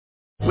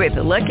With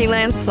the Lucky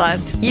Land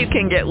Slots, you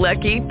can get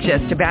lucky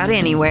just about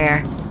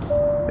anywhere.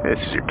 This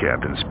is your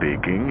captain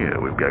speaking.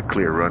 We've got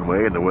clear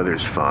runway and the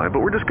weather's fine,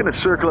 but we're just going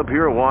to circle up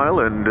here a while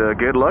and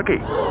get lucky.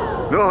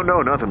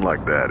 No, nothing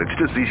like that. It's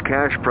just these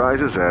cash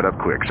prizes add up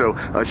quick. So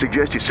I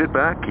suggest you sit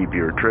back, keep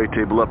your tray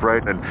table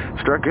upright, and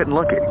start getting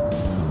lucky.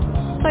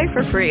 Play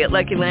for free at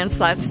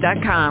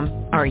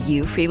LuckyLandSlots.com. Are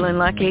you feeling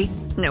lucky?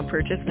 No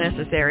purchase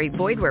necessary.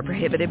 Void where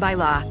prohibited by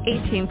law.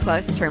 18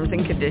 plus terms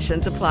and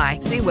conditions apply.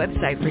 See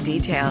website for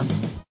details.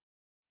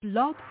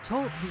 Blog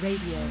Talk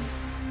Radio.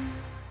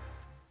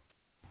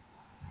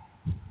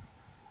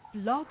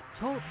 Blog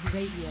Talk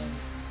Radio.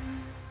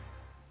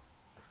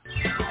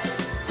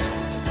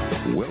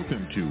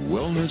 Welcome to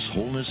Wellness,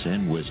 Wholeness,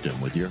 and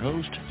Wisdom with your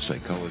host,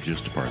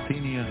 Psychologist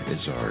Parthenia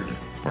Izzard.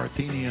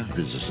 Parthenia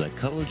is a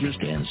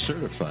psychologist and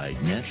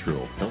certified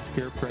natural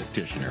healthcare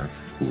practitioner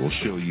who will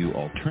show you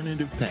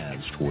alternative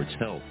paths towards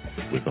health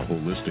with a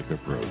holistic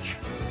approach.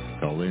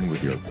 Call in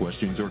with your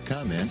questions or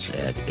comments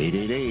at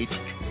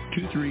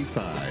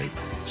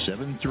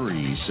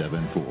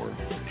 888-235-7374.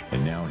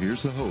 And now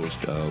here's the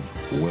host of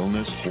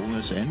Wellness,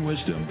 Wholeness, and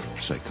Wisdom,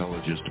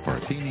 Psychologist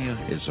Parthenia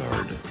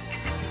Izzard.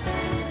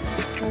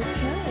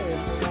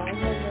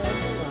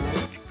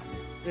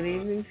 Good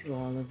evening to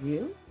all of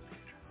you.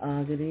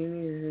 Good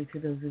evening to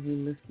those of you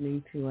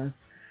listening to us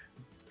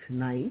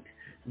tonight,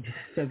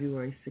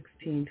 February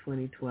 16,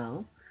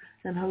 2012.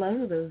 And hello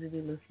to those of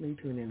you listening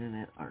to an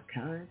internet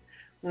archive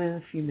when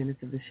a few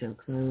minutes of the show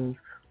close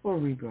or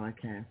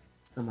rebroadcast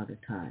some other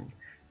time.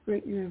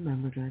 Greatly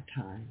remembered our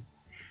time.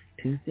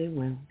 Tuesday,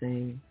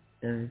 Wednesday,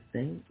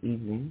 Thursday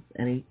evenings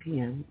at 8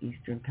 p.m.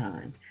 Eastern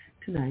Time.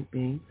 Tonight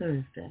being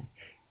Thursday,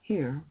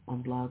 here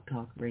on Blog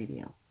Talk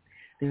Radio.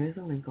 There is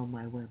a link on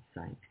my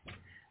website.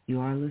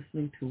 You are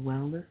listening to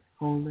Wellness,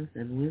 Wholeness,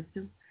 and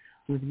Wisdom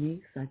with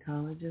me,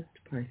 Psychologist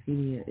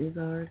Parthenia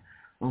Izzard,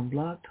 on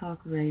Blog Talk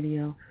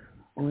Radio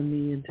on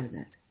the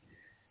Internet.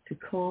 To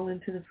call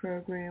into the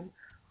program,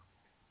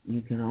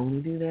 you can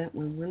only do that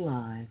when we're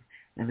live,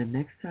 and the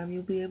next time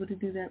you'll be able to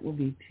do that will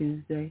be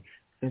Tuesday,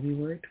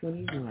 February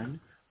 21,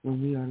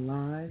 when we are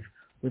live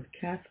with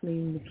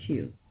Kathleen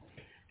McHugh.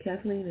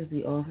 Kathleen is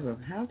the author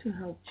of How to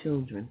Help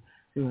Children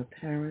Through a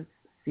Parent's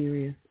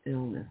Serious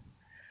Illness.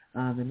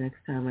 The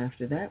next time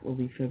after that will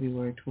be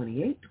February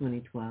 28,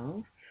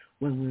 2012,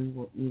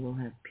 when we will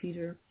have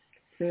Peter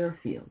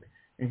Fairfield,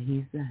 and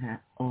he's the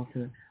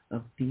author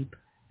of Deep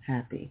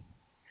Happy.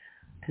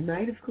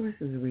 Tonight, of course,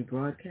 is a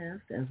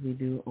rebroadcast, as we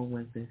do on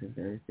Wednesdays and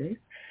Thursdays,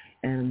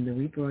 and the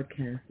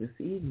rebroadcast this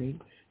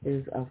evening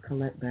is of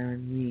Colette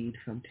Baron-Reid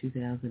from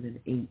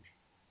 2008.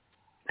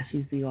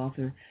 She's the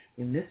author,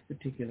 in this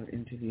particular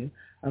interview,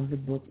 of the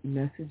book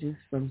Messages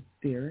from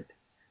Spirit,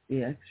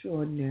 The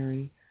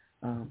Extraordinary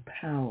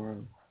Power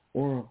of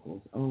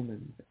Oracles,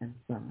 Omens, and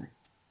Signs.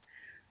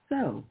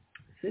 So,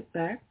 sit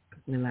back,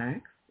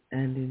 relax,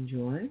 and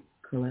enjoy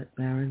Colette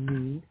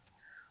Baron-Reid,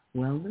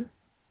 Wellness,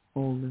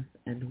 Wholeness,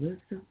 and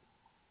Wisdom.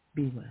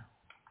 Be well.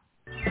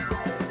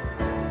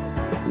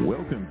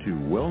 Welcome to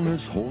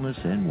Wellness, Wholeness,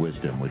 and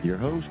Wisdom with your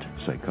host,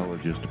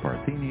 Psychologist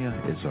Parthenia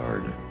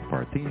Izzard.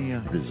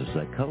 Parthenia is a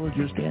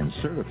psychologist and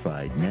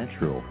certified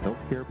natural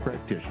healthcare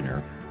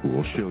practitioner who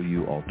will show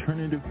you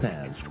alternative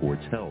paths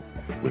towards health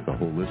with a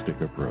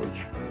holistic approach.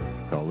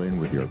 Call in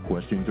with your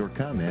questions or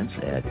comments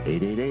at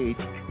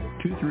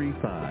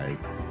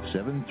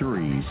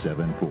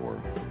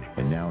 888-235-7374.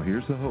 And now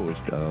here's the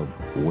host of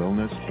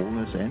Wellness,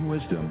 Wholeness, and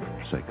Wisdom,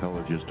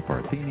 Psychologist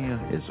Parthenia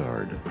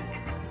Izzard.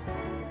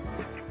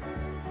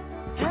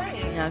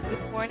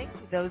 Good morning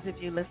to those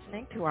of you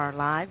listening to our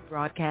live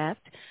broadcast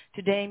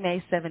today,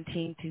 May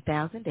 17,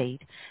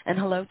 2008, and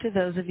hello to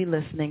those of you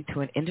listening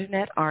to an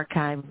internet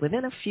archive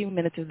within a few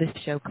minutes of this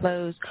show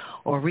close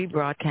or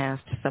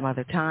rebroadcast some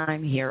other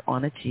time here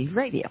on Achieve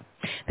Radio.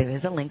 There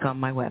is a link on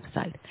my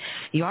website.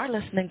 You are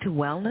listening to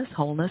Wellness,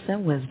 Wholeness,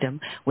 and Wisdom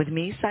with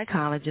me,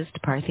 Psychologist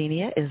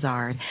Parthenia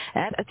Izzard,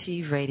 at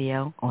Achieve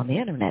Radio on the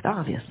internet,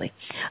 obviously.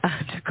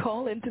 To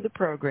call into the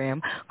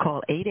program,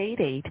 call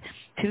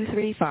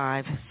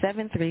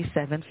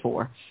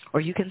 888-235-7374, or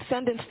you can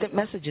send instant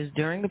messages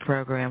during the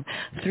program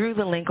through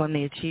the link on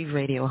the Achieve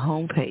Radio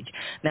homepage.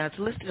 Now, it's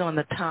listed on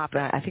the top.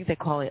 I think they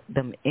call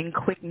them in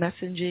quick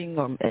messaging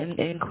or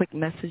in quick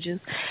messages,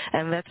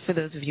 and that's for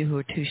those of you who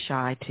are too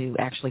shy to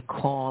actually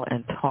call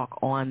and talk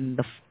on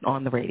the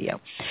radio.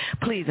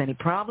 Please, any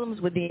problems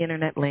with the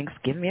internet links,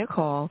 give me a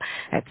call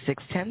at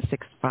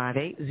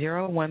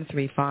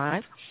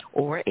 610-658-0135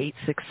 or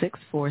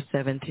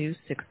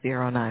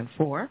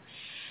 866-472-6094.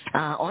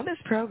 On this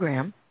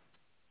program,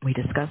 we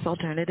discuss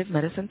alternative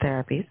medicine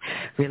therapies,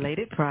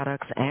 related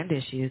products, and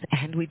issues,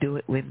 and we do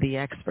it with the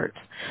experts.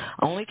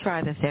 Only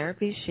try the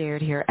therapies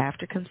shared here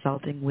after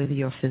consulting with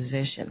your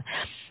physician.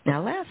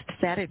 Now, last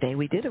Saturday,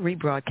 we did a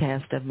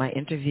rebroadcast of my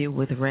interview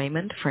with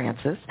Raymond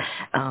Francis,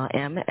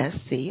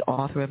 MSc,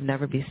 author of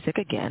Never Be Sick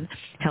Again,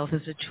 Health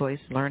is a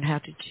Choice, Learn How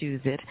to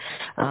Choose It.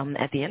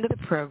 At the end of the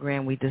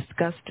program, we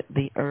discussed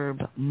the herb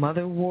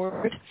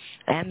motherwort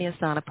and the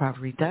asana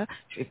pavrita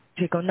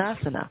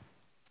trikonasana.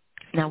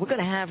 Now, we're going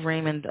to have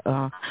Raymond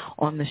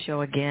on the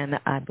show again,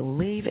 I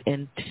believe,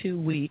 in 2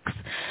 weeks.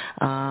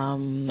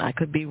 I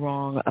could be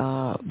wrong,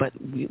 but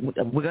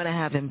we're going to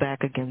have him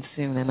back again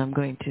soon, and I'm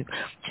going to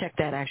check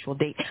that actual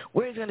date,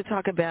 where he's going to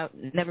talk about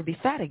Never Be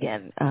Fat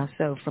Again,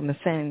 so from the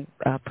same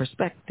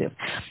perspective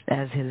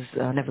as his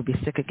Never Be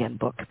Sick Again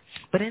book.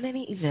 But in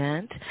any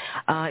event,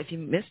 if you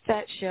missed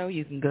that show,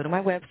 you can go to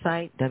my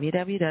website,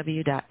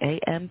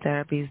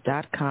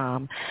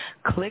 www.amtherapies.com,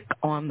 click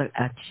on the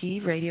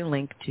Achieve Radio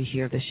link to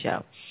hear the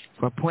show.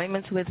 For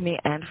appointments with me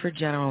and for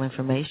general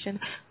information,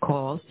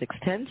 call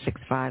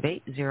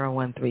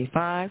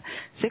 610-658-0135,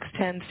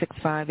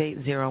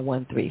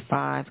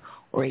 610-658-0135,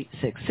 or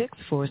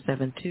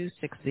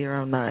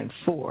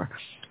 866-472-6094,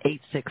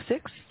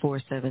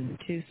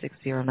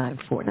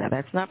 866-472-6094. Now,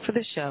 that's not for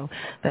the show.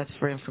 That's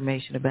for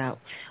information about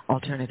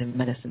alternative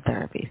medicine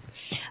therapies.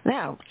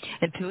 Now,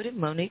 Intuitive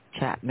Monique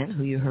Chapman,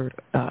 who you heard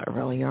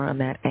earlier on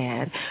that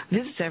ad,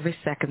 visits every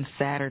second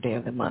Saturday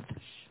of the month.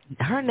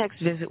 Her next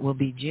visit will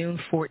be June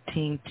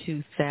 14,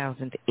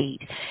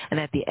 2008, and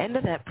at the end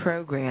of that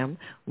program,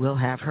 we'll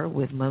have her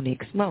with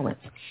Monique's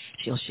Moments.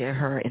 She'll share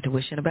her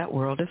intuition about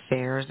world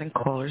affairs and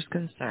callers'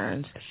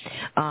 concerns.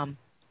 Now,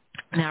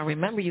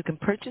 remember, you can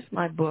purchase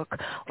my book,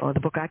 or the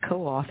book I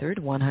co-authored,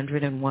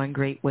 101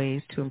 Great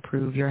Ways to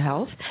Improve Your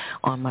Health,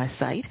 on my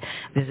site.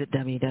 Visit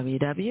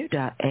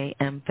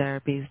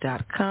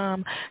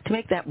www.amtherapies.com to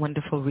make that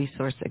wonderful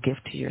resource a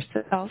gift to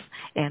yourself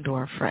and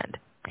or a friend.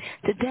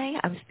 Today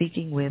I'm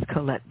speaking with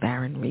Colette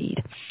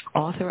Baron-Reid,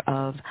 author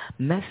of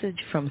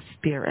Message from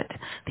Spirit,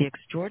 The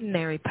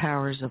Extraordinary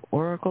Powers of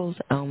Oracles,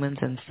 Omens,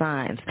 and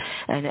Signs.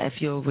 And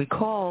if you'll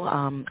recall,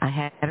 I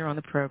had her on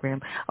the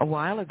program a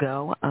while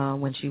ago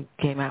when she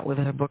came out with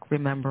her book,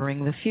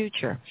 Remembering the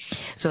Future.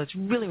 So it's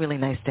really, really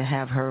nice to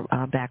have her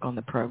back on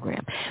the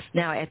program.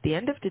 Now, at the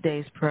end of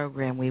today's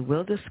program, we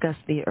will discuss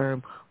the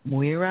herb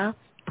Muira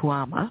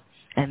Puama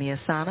and the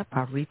asana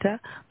Parita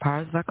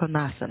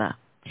Parvakonasana.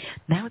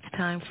 Now it's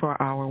time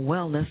for our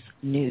wellness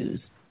news.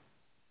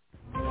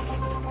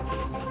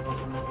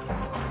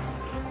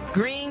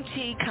 Green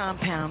tea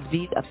compounds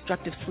beat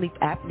obstructive sleep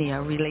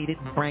apnea-related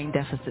brain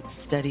deficit,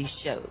 study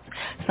shows.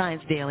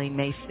 Science Daily,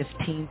 May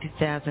 15,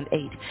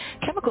 2008.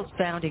 Chemicals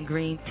found in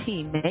green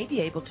tea may be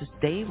able to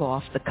stave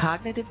off the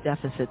cognitive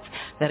deficits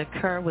that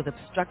occur with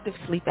obstructive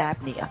sleep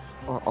apnea,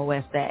 or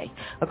OSA,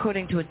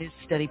 according to a new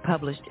study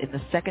published in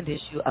the second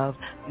issue of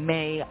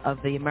May of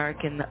the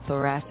American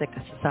Thoracic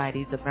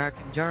Society's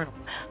American Journal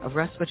of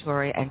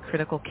Respiratory and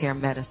Critical Care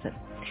Medicine.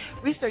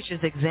 Researchers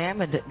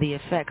examined the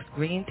effects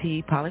green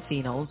tea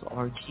polyphenols,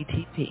 or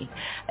GTP,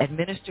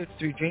 administered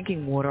through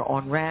drinking water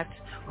on rats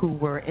who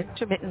were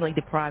intermittently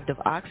deprived of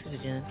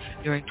oxygen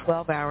during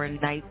 12-hour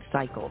night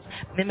cycles,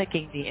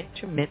 mimicking the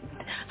intermittent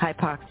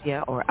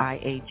hypoxia, or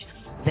IH,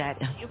 that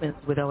humans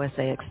with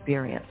OSA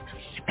experience.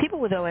 People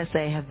with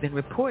OSA have been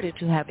reported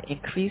to have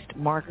increased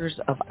markers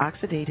of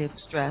oxidative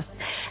stress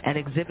and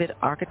exhibit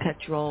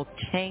architectural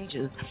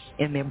changes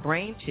in their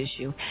brain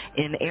tissue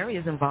in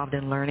areas involved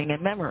in learning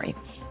and memory.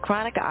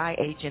 Chronic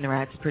IH in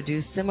rats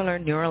produce similar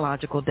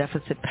neurological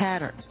deficit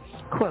patterns.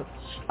 Quote,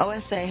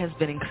 OSA has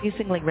been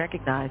increasingly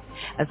recognized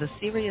as a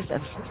serious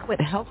and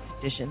frequent health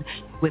condition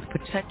with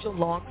potential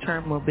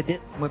long-term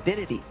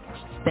morbidity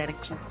that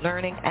include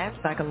learning and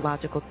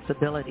psychological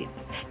disabilities.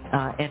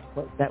 End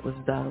quote. That was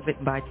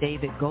written by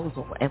David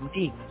Gozel,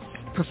 MD,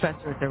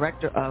 professor and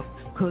director of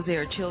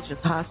Kosser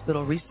Children's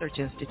Hospital Research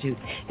Institute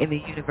in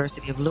the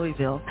University of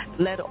Louisville,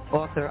 the lead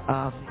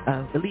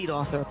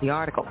author of the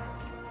article.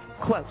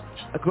 Quote,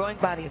 a growing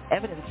body of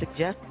evidence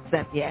suggests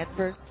that the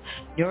adverse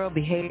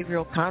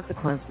neurobehavioral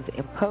consequences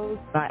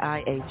imposed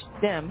by IH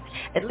stem,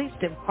 at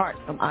least in part,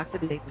 from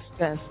oxidative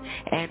stress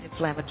and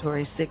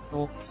inflammatory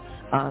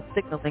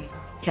signaling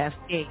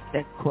cascades,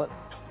 end quote.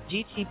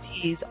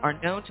 GTPs are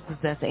known to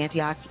possess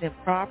antioxidant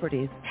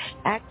properties,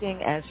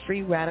 acting as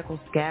free radical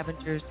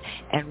scavengers,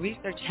 and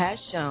research has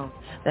shown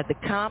that the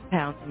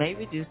compounds may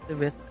reduce the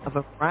risk of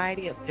a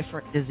variety of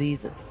different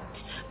diseases.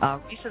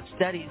 Recent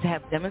studies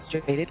have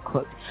demonstrated,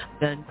 quote,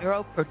 the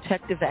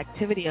neuroprotective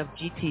activity of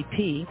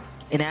GTP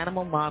in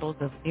animal models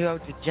of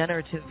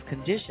neurodegenerative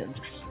conditions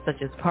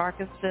such as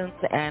Parkinson's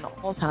and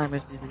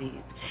Alzheimer's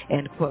disease,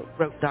 end quote,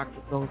 wrote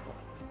Dr. Gozel.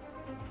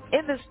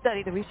 In this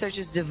study, the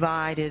researchers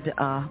divided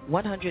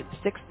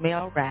 106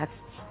 male rats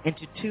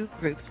into two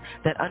groups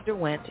that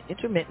underwent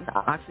intermittent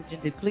oxygen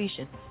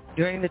depletion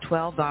during the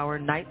 12-hour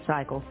night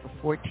cycle for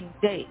 14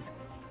 days.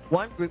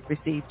 One group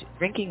received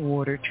drinking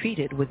water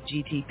treated with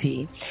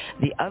GTP.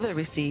 The other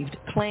received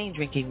plain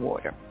drinking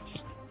water.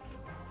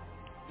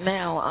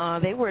 Now,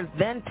 they were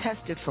then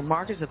tested for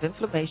markers of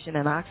inflammation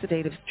and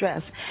oxidative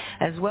stress,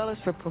 as well as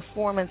for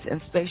performance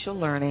in spatial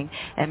learning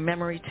and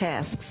memory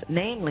tasks,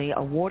 namely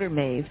a water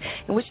maze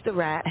in which the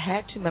rat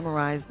had to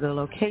memorize the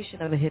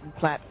location of a hidden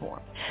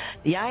platform.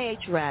 The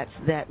IH rats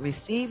that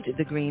received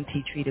the green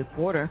tea-treated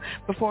water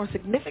performed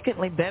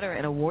significantly better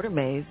in a water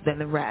maze than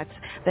the rats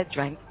that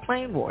drank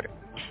plain water.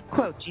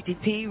 Quote,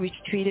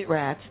 GTP-treated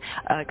rats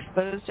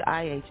exposed to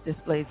IH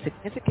displayed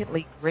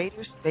significantly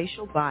greater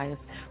spatial bias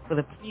for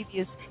the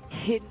previous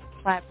hidden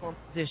platform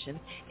position,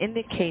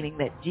 indicating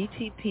that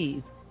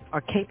GTPs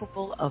are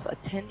capable of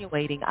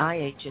attenuating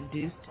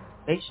IH-induced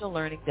spatial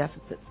learning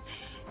deficits,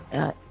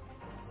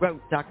 wrote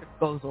Dr.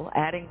 Gozel,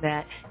 adding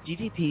that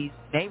GTPs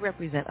may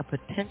represent a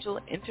potential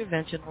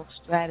interventional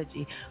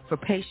strategy for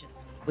patients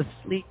with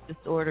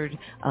sleep-disordered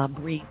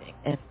breathing.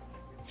 And,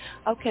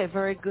 okay,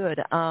 very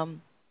good.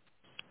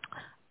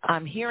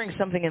 I'm hearing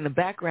something in the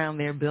background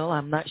there, Bill.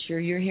 I'm not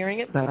sure you're hearing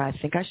it, but I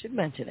think I should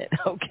mention it.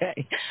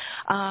 Okay.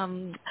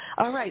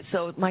 All right,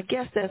 so my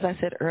guest, as I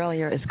said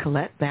earlier, is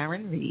Colette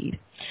Baron-Reid.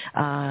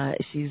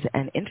 She's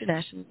an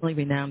internationally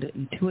renowned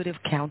intuitive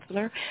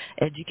counselor,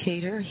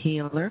 educator,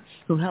 healer,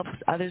 who helps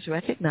others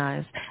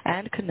recognize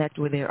and connect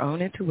with their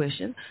own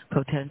intuition,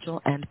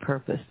 potential, and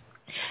purpose.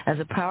 As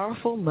a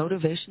powerful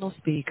motivational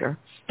speaker,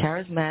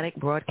 charismatic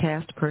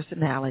broadcast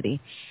personality,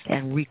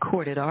 and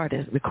recording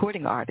artist,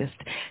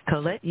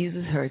 Colette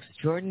uses her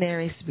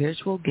extraordinary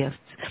spiritual gifts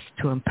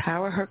to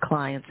empower her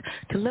clients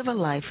to live a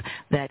life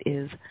that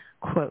is,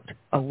 quote,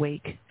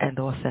 awake and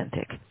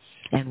authentic.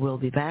 And we'll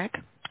be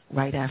back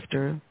right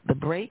after the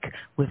break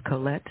with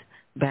Colette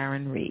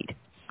Baron-Reid.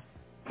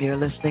 You're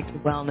listening to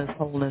Wellness,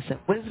 Wholeness, and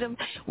Wisdom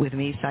with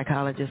me,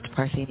 Psychologist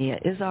Parthenia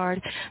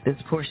Izzard.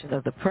 This portion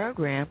of the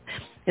program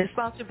is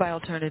sponsored by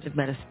Alternative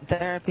Medicine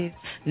Therapies,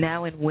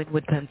 now in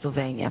Wynwood,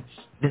 Pennsylvania.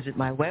 Visit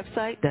my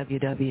website,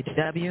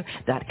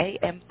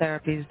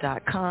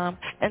 www.amtherapies.com,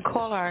 and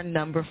call our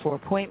number for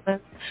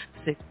appointments,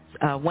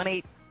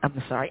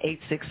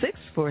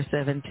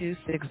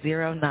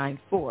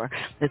 866-472-6094.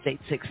 That's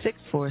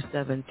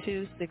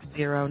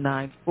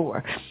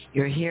 866-472-6094.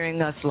 You're hearing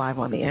us live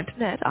on the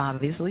Internet.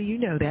 Obviously, you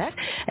know that.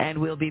 And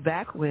we'll be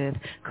back with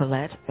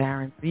Colette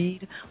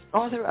Baron-Reid,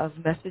 author of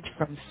Message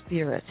from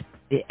Spirit,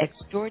 The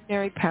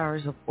Extraordinary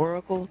Powers of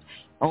Oracles,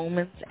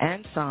 Omens,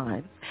 and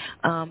Signs.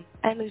 And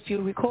if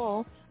you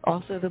recall,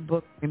 also the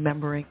book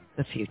Remembering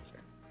the Future.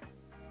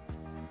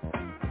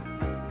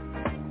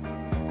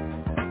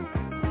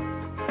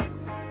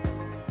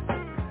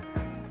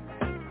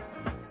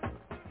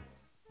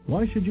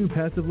 Why should you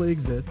passively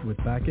exist with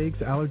backaches,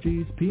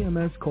 allergies,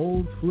 PMS,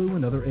 colds, flu,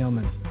 and other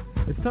ailments?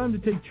 It's time to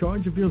take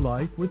charge of your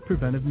life with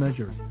preventive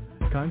measures.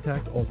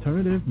 Contact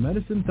Alternative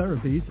Medicine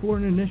Therapies for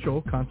an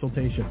initial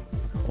consultation.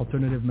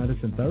 Alternative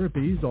Medicine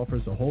Therapies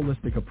offers a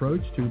holistic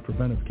approach to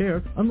preventive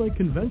care, unlike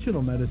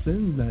conventional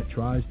medicine that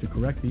tries to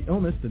correct the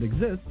illness that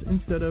exists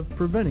instead of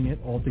preventing it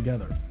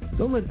altogether.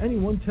 Don't let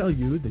anyone tell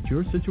you that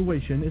your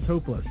situation is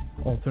hopeless.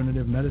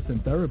 Alternative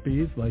medicine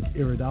therapies like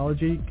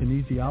iridology,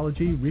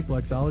 kinesiology,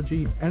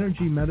 reflexology,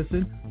 energy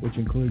medicine, which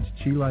includes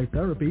chi life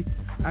therapy,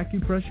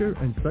 acupressure,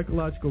 and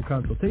psychological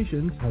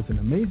consultations, has an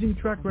amazing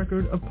track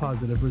record of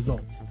positive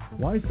results.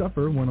 Why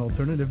suffer when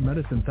Alternative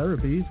Medicine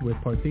Therapies with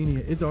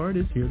Parthenia Izzard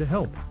is here to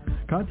help?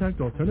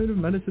 Contact Alternative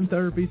Medicine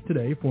Therapies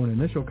today for an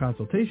initial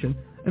consultation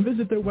and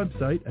visit their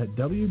website at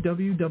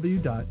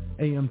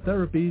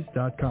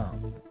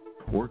www.amtherapies.com.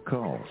 Or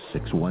call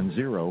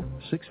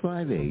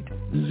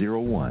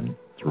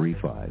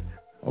 610-658-0135.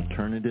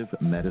 Alternative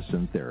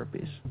Medicine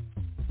Therapies.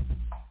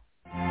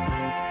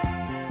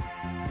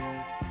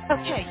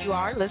 Okay, you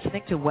are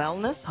listening to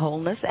Wellness,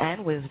 Wholeness,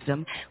 and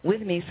Wisdom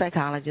with me,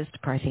 Psychologist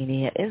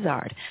Parthenia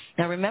Izzard.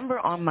 Now remember,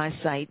 on my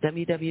site,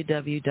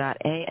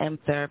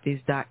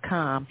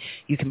 www.amtherapies.com,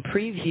 you can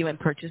preview and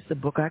purchase the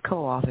book I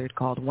co-authored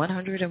called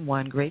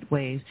 101 Great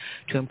Ways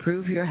to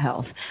Improve Your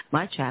Health.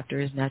 My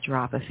chapter is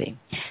Naturopathy.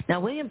 Now,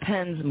 William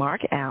Penn's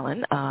Mark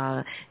Allen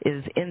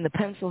is in the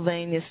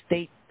Pennsylvania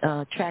State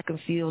track and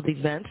field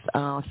events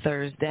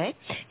Thursday.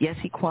 Yes,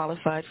 he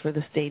qualified for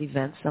the state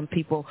events. Some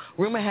people,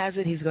 rumor has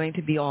it, he's going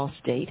to be all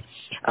state.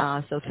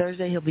 So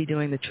Thursday he'll be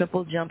doing the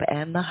triple jump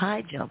and the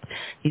high jump.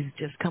 He's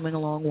just coming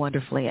along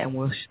wonderfully, and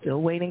we're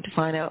still waiting to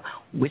find out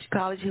which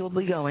college he'll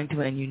be going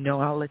to, and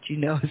I'll let you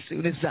know as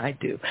soon as I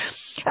do.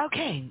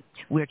 Okay,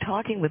 we're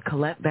talking with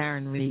Colette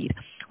Baron-Reid,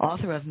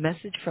 author of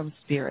Message from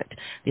Spirit,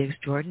 The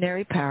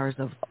Extraordinary Powers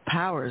of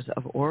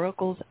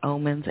Oracles,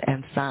 Omens,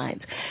 and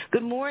Signs.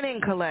 Good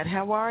morning, Colette.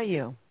 How are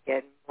you?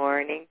 Good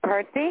morning,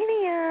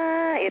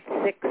 Parthenia. It's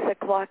 6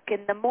 o'clock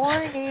in the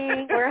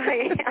morning where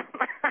I am.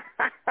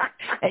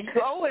 And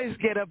you always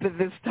get up at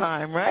this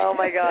time, right? Oh,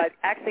 my God.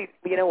 Actually,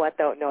 you know what,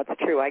 though? No, it's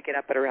true. I get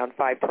up at around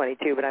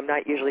 5:22, but I'm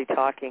not usually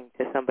talking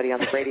to somebody on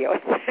the radio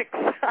at 6.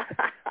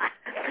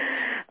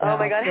 Oh,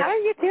 my God. How are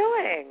you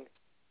doing?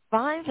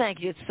 Fine,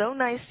 thank you. It's so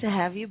nice to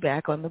have you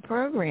back on the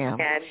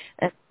program. And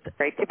it's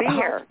great to be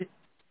here.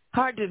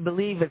 Hard to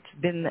believe it's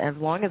been as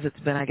long as it's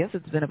been. I guess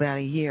it's been about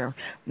a year,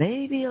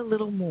 maybe a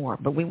little more,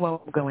 but we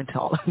won't go into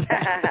all of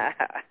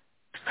that.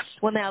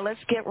 Well, now let's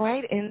get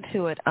right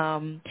into it.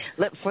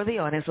 For the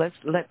audience, let's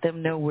let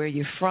them know where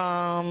you're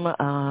from,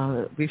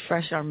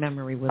 refresh our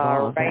memory with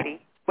all of that. All righty.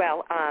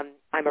 Well,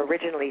 I'm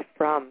originally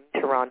from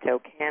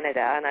Toronto,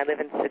 Canada, and I live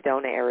in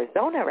Sedona,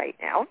 Arizona right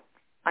now.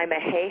 I'm a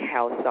Hay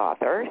House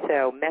author,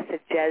 so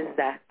Messages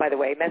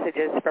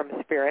from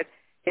Spirit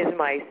is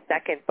my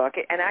second book,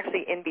 and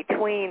actually in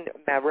between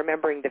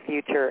Remembering the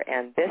Future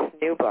and this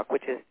new book,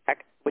 which has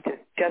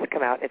just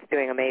come out. It's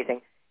doing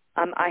amazing.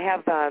 I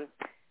have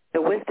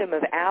the Wisdom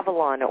of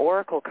Avalon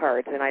oracle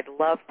cards, and I'd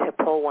love to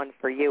pull one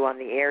for you on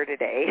the air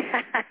today.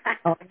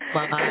 Oh,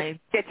 my.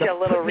 Get you a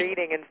little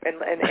reading and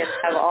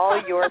have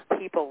all your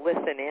people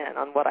listen in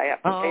on what I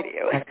have to say to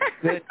you.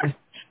 Goodness.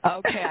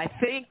 Okay, I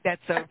think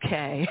that's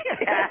okay.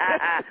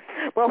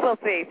 Well, we'll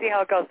see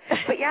how it goes.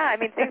 But yeah, I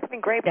mean, things have been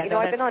great. But,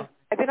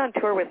 I've been on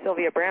tour with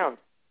Sylvia Brown,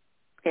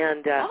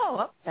 and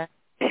okay.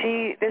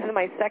 This is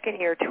my second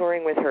year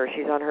touring with her.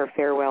 She's on her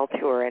farewell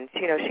tour, and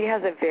she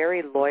has a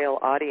very loyal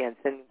audience.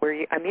 And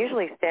I'm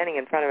usually standing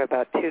in front of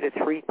about 2,000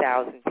 to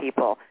 3,000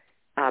 people.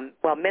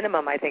 Well,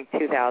 minimum I think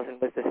 2,000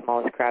 was the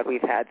smallest crowd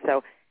we've had.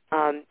 So,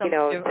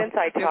 since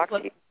I talked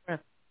to you,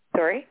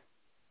 sorry.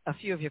 A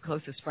few of your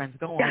closest friends.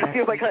 Go on. Yeah, a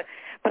few of my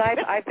but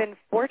I've been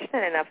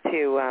fortunate enough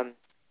to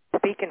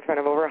speak in front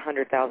of over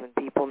 100,000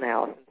 people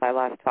now since I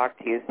last talked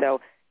to you. So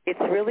it's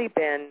really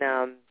been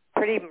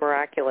pretty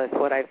miraculous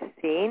what I've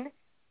seen.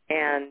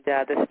 And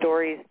the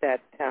stories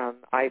that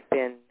I've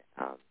been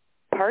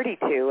party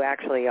to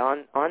actually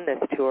on this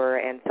tour,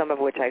 and some of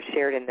which I've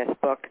shared in this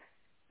book.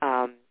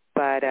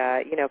 But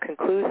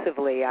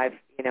conclusively, I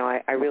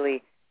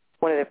really,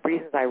 one of the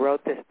reasons I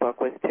wrote this book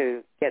was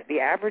to get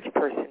the average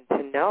person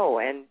to know,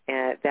 and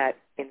that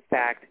in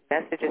fact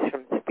messages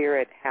from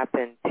Spirit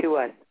happen to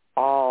us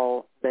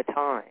all the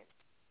time.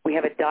 We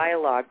have a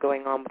dialogue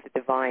going on with the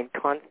divine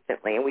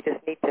constantly, and we just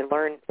need to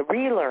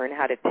relearn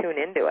how to tune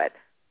into it.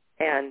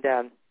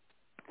 And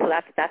so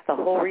that's the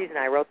whole reason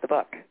I wrote the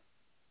book.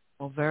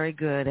 Well, very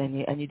good,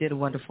 and you did a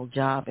wonderful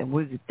job, and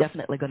we're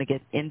definitely going to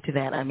get into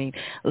that. I mean,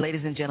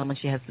 ladies and gentlemen,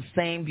 she has the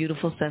same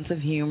beautiful sense of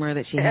humor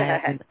that she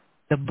has in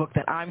the book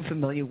that I'm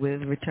familiar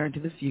with, Return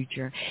to the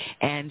Future,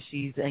 and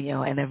she's,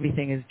 and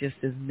everything is just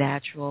as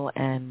natural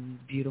and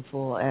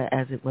beautiful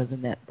as it was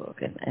in that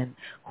book, and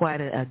quite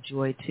a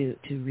joy to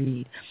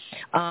read.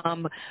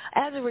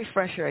 As a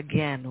refresher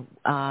again,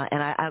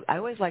 and I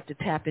always like to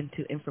tap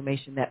into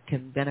information that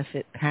can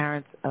benefit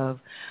parents of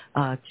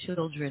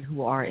children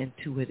who are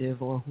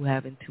intuitive or who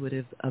have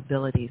intuitive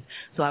abilities.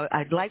 So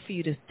I'd like for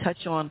you to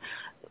touch on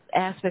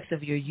aspects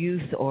of your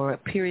youth or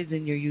periods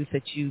in your youth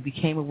that you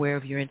became aware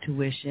of your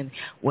intuition,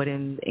 what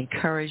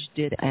encouraged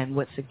it, and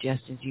what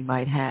suggestions you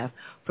might have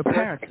for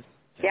parents.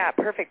 Yeah,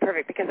 perfect.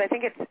 Because I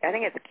think it's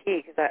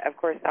key. Because of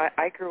course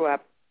I grew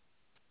up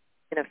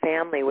in a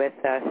family with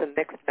some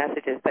mixed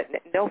messages, but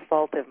no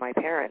fault of my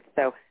parents.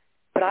 So,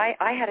 but I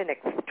had an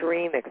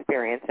extreme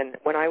experience, and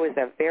when I was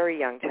a very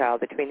young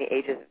child, between the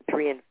ages of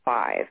 3 and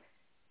 5,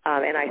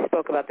 and I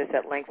spoke about this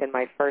at length in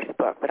my first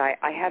book. But I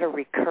had a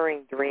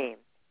recurring dream.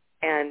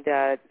 And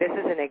this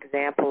is an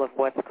example of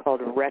what's called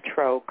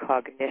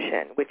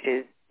retrocognition, which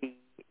is the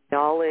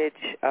knowledge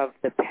of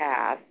the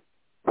past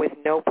with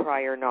no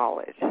prior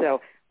knowledge.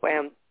 So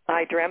when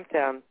I dreamt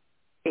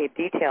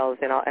details,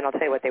 and I'll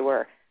tell you what they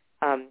were.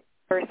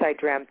 First, I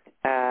dreamt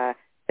that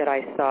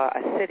I saw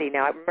a city.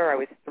 Now, I remember I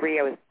was 3.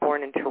 I was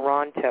born in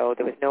Toronto.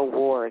 There was no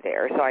war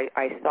there. So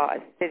I saw a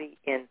city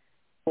in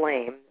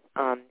flames.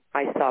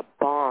 I saw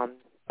bombs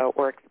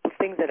or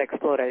things that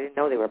exploded. I didn't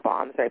know they were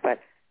bombs, right? But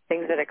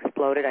things that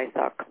exploded. I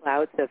saw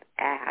clouds of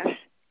ash,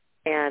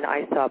 and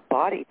I saw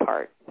body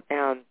parts.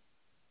 And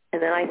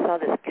then I saw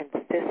this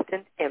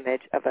consistent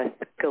image of a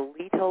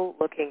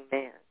skeletal-looking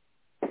man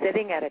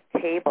sitting at a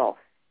table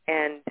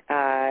and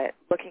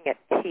looking at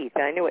teeth.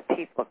 And I knew what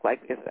teeth looked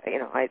like because,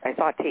 I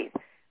saw teeth.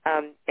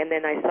 And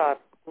then I saw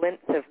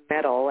glints of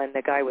metal, and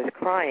the guy was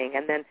crying.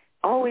 And then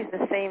always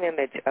the same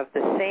image of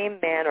the same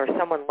man or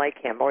someone like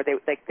him, or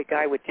the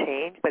guy would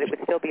change, but it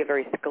would still be a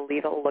very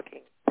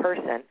skeletal-looking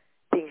person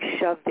being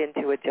shoved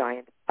into a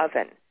giant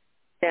oven.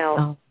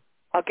 Now,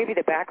 I'll give you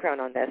the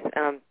background on this.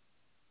 Of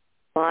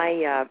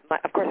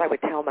course, I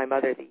would tell my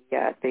mother the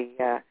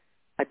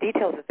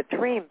details of the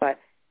dream, but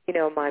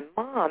my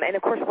mom, and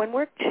of course, when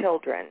we're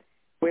children,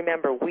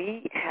 remember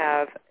we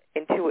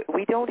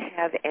don't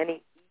have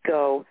any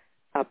ego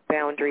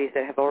boundaries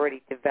that have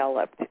already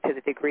developed to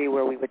the degree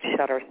where we would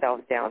shut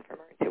ourselves down from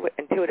our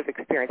intuitive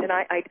experience. And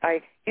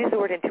I use the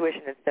word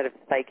intuition instead of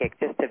psychic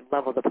just to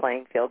level the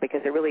playing field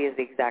because it really is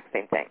the exact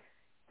same thing.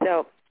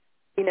 So,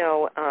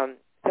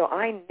 so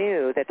I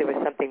knew that there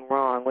was something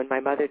wrong when my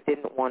mother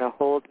didn't want to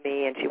hold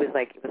me, and it was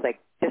like,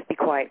 just be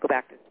quiet, go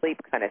back to sleep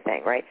kind of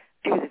thing, right?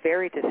 She was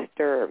very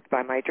disturbed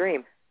by my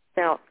dream.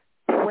 Now,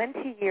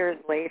 20 years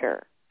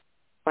later,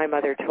 my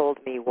mother told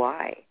me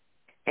why.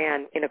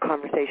 And in a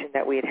conversation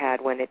that we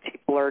had when she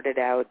blurted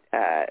out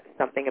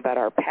something about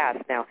our past.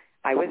 Now,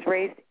 I was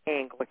raised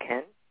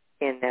Anglican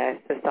in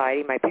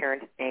society. My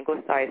parents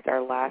anglicized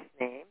our last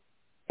name.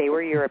 They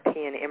were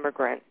European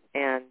immigrants,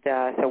 and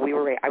so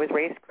I was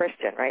raised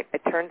Christian, right?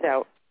 It turns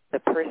out the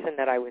person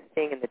that I was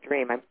seeing in the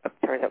dream,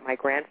 turns out my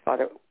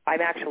grandfather,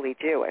 I'm actually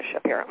Jewish,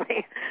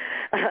 apparently,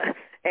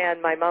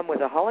 and my mom was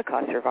a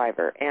Holocaust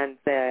survivor, and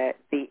the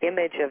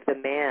image of the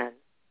man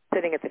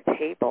sitting at the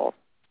table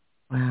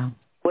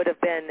would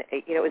have been,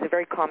 it was a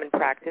very common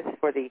practice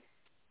before the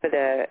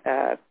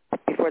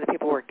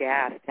people were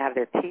gassed to have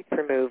their teeth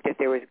removed if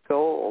there was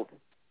gold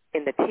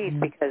in the teeth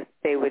because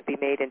they would be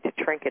made into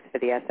trinkets for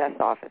the SS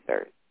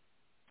officers.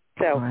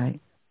 So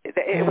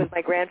it was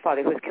my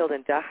grandfather who was killed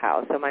in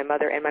Dachau. So my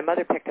mother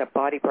picked up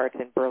body parts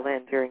in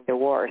Berlin during the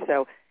war.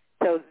 So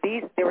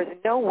there was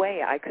no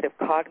way I could have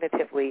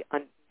cognitively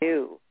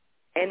undo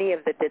any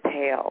of the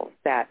details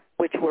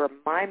which were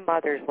my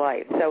mother's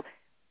life. So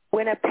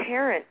when a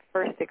parent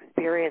first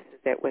experiences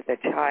it with a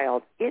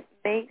child, it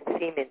may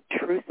seem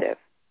intrusive,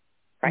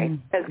 right?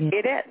 Because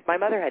it is. My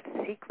mother had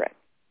secrets,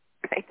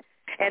 right?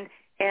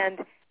 And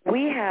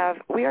we are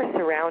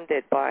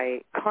surrounded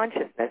by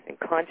consciousness, and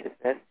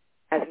consciousness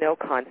has no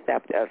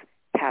concept of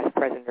past,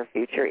 present, or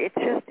future. It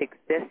just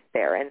exists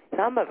there, and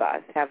some of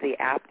us have the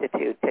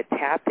aptitude to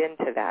tap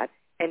into that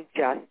and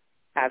just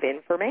have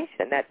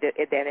information then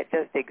it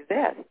just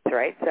exists,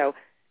 right? So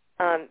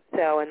and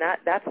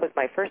that was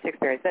my first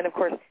experience. Then, of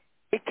course,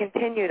 it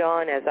continued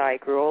on as I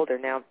grew older.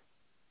 Now,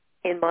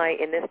 in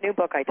this new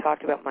book, I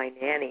talked about my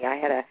nanny.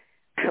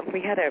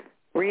 We had a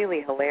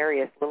really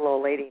hilarious little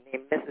old lady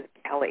named Mrs.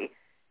 Kelly,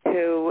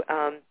 who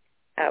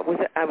I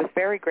was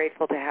very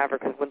grateful to have her,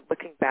 because when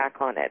looking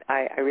back on it,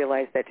 I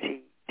realized that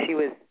she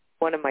was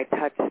one of my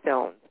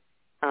touchstones.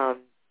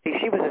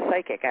 She was a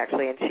psychic,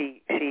 actually, and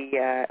she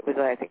was,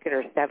 I think, in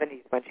her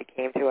 70s when she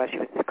came to us. She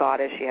was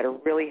Scottish. She had a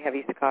really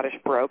heavy Scottish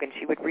brogue, and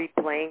she would read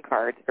playing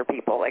cards for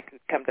people, like,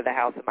 who'd come to the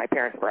house and my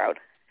parents were out.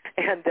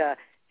 And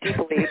she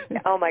believed,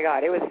 oh, my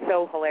God, it was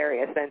so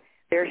hilarious. And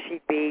there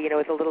she'd be,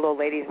 with the little old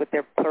ladies with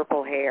their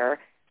purple hair,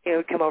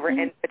 come over.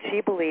 But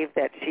she believed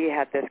that she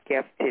had this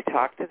gift to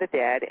talk to the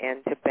dead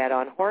and to bet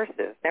on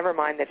horses. Never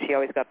mind that she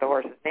always got the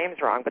horses' names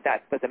wrong, but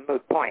that was a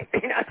moot point.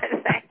 You know what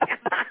I'm saying?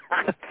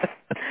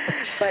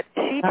 But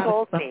she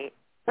told me,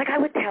 like, I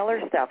would tell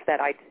her stuff that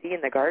I'd see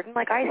in the garden.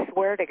 Like, I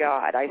swear to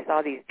God, I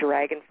saw these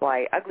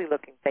dragonfly,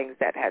 ugly-looking things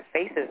that had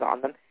faces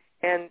on them.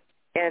 And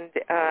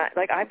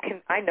like,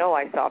 I know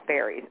I saw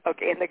fairies,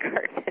 in the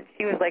garden. And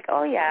she was like,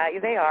 oh, yeah,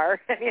 they are,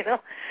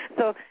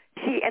 So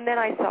then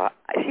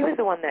she was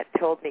the one that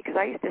told me, because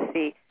I used to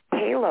see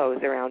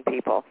halos around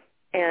people.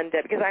 And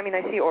because, I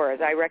see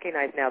auras. I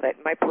recognize now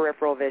that my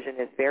peripheral vision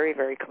is very,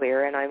 very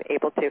clear, and I'm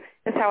able to,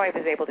 that's how I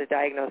was able to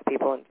diagnose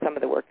people, and some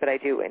of the work that I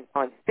do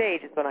on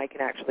stage is when I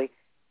can actually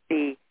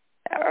see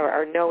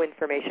or know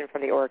information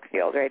from the auric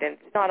field, right? And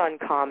it's not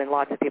uncommon.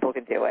 Lots of people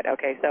can do it,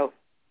 okay? So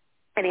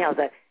anyhow,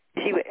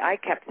 I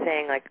kept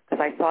saying, like, because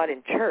I saw it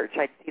in church,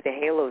 I'd see the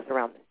halos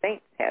around the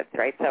saints' heads,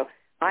 right? So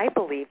I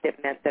believed it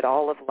meant that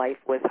all of life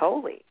was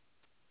holy.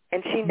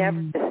 And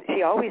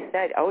she always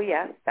said, oh,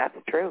 yes, that's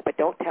true, but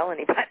don't tell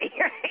anybody,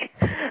 right?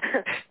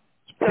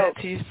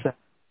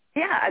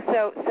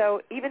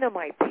 So even though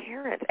my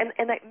parents, and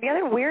the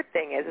other weird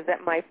thing is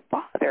that my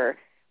father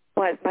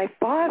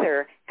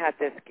had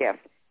this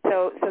gift.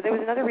 So there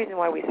was another reason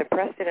why we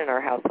suppressed it in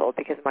our household,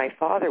 because my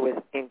father was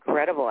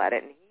incredible at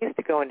it, and he used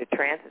to go into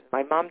trances.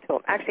 My mom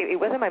told him, actually, it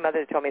wasn't my mother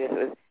that told me this,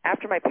 it was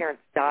after my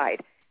parents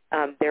died.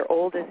 Their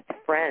oldest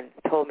friends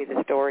told me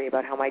the story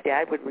about how my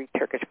dad would read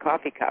Turkish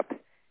coffee cups,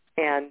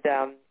 and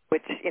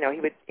which,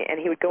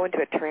 he would go into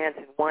a trance.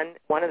 And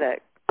one of the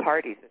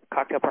parties, this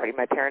cocktail party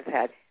my parents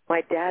had,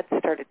 my dad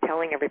started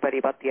telling everybody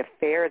about the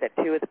affair that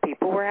two of the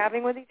people were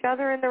having with each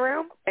other in the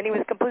room, and he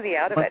was completely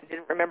out of it and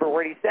didn't remember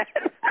what he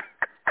said.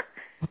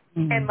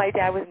 And my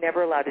dad was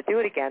never allowed to do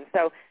it again.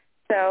 So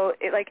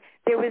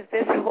there was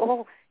this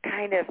whole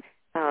kind of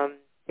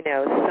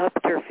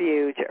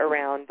subterfuge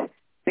around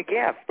the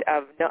gift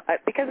of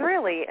because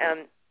really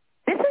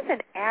this is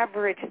an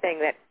average thing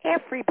that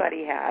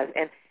everybody has,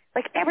 and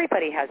like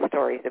everybody has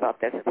stories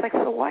about this. It's like,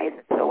 so why is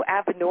it so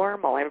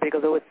abnormal? Everybody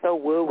goes, oh, it's so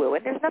woo-woo.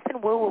 And there's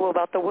nothing woo-woo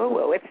about the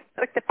woo-woo. It's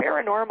like the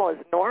paranormal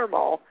is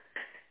normal.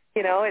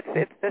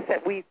 It's just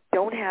that we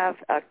don't have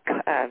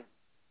a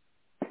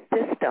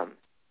system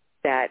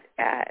that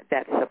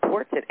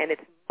supports it. And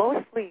it's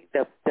mostly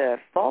the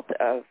fault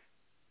of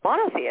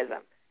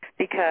monotheism,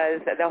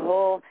 because the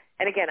whole,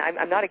 and again,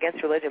 I'm not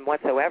against religion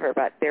whatsoever,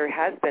 but there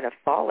has been a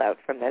fallout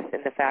from this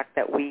in the fact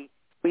that we've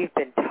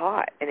been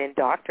taught and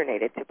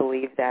indoctrinated to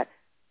believe that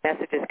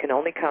messages can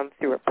only come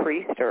through a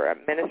priest or a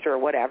minister or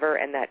whatever,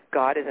 and that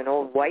God is an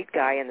old white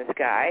guy in the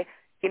sky.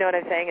 You know what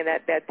I'm saying? And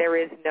that there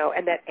is no,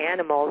 and that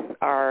animals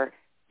are,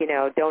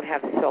 don't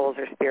have souls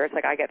or spirits.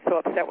 Like, I got so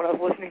upset when I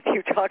was listening to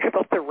you talk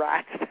about the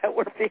rats that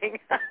were being,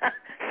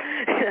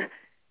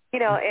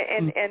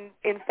 and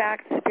in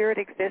fact, spirit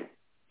exists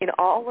in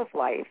all of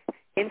life.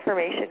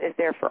 Information is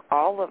there for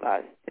all of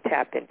us to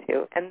tap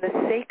into, and the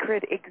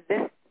sacred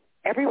exists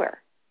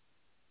everywhere.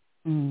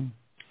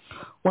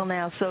 Well,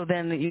 now, so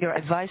then your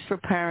advice for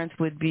parents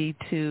would be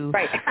to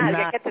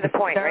not get to the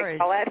point, right,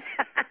 Colette?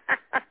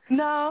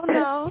 No,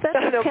 that's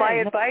okay. So my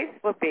advice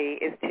would be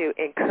is to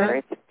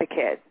encourage the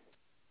kids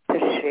to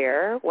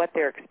share what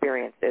their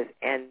experience is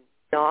and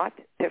not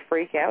to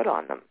freak out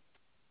on them.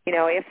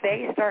 If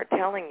they start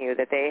telling you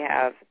that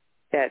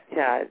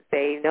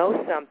they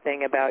know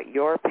something about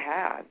your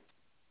past,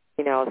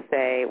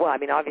 say, well,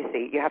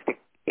 obviously you have to,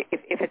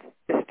 if it's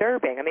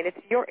disturbing, it's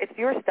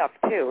your stuff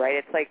too, right?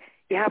 It's like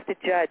you have to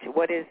judge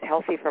what is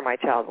healthy for my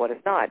child, what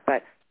is not.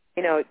 But,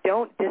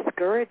 don't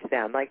discourage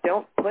them. Like,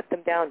 don't put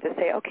them down. Just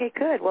say, okay,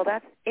 good. Well,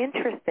 that's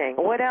interesting.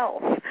 What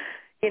else?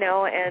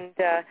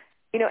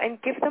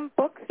 and give them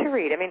books to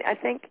read. I mean, I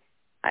think,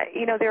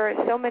 there are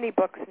so many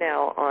books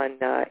now on,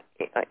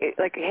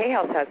 like Hay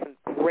House has some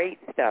great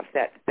stuff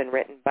that's been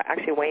written, but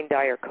actually Wayne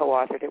Dyer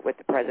co-authored it with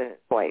the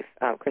president's wife,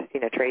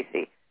 Christina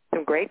Tracy.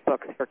 Some great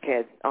books for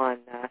kids on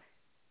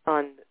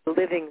the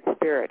living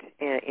spirit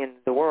in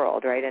the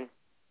world, right? And,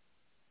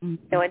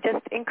 and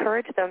just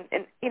encourage them.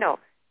 And,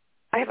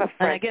 I have a friend.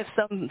 And I guess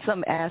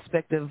some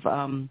aspect of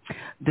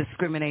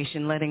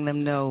discrimination, letting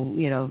them know,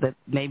 that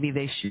maybe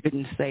they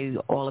shouldn't say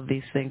all of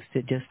these things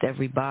to just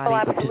everybody. Oh,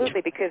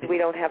 absolutely, because we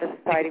don't have a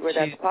society where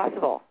that's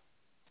possible.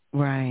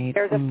 Right.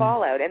 There's a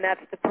fallout, and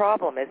that's the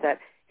problem is that,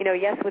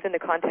 yes, within the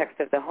context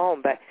of the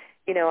home, but,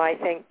 I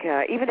think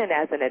even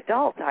as an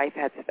adult, I've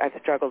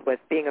struggled with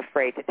being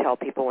afraid to tell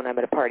people when I'm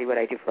at a party what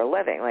I do for a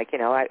living. Like,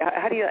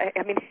 how do you,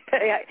 I mean,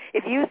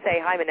 if you say,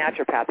 hi, I'm a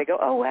naturopath, they go,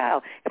 oh,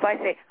 wow. If I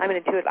say, I'm an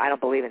intuitive, I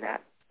don't believe in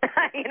that.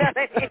 You know what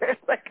I mean?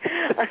 It's like,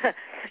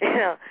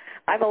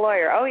 I'm a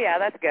lawyer. Oh, yeah,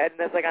 that's good. And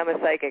it's like, I'm a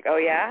psychic. Oh,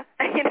 yeah?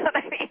 You know what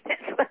I mean?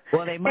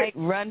 Well, they might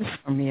run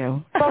from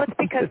you. Well, it's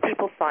because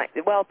people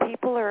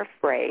are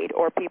afraid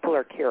or people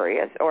are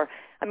curious or,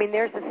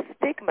 there's a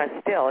stigma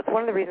still. It's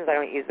one of the reasons I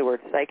don't use the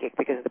word psychic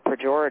because of the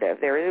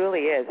pejorative. There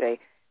really is the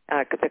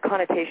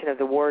connotation of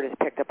the word has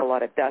picked up a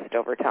lot of dust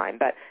over time.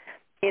 But,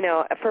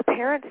 for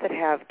parents that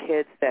have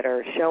kids that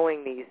are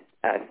showing these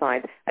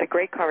signs, I had a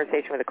great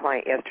conversation with a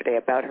client yesterday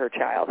about her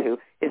child who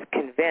is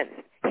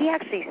convinced. He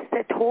actually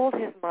told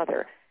his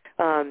mother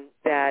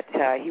that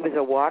he was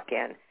a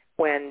walk-in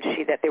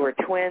that they were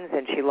twins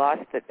and she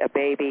lost a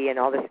baby and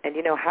all this. And,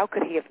 how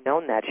could he have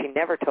known that? She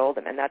never told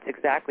him, and that's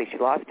exactly, she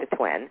lost a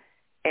twin.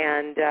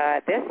 And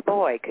this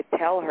boy could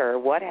tell her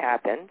what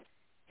happened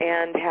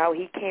and how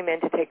he came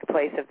in to take the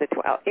place of the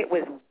twin. It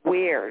was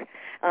weird.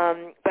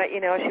 But,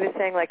 she was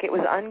saying, like, it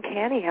was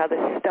uncanny how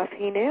the stuff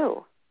he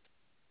knew.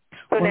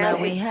 So now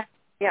we have...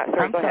 Yeah,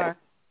 sorry, go ahead.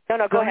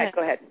 No, go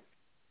ahead.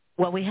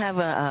 Well, we have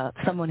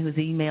someone who's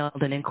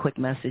emailed an in quick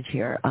message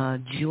here.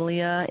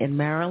 Julia in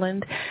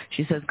Maryland.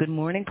 She says, good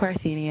morning,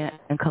 Parthenia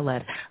and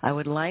Colette. I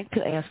would like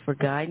to ask for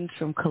guidance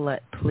from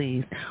Colette,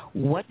 please.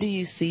 What do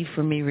you see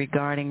for me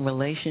regarding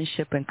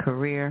relationship and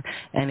career?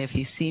 And if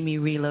you see me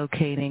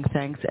relocating,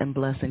 thanks and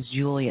blessings,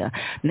 Julia.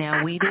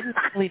 Now, we didn't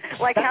really...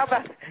 Like, how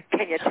about,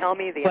 can you tell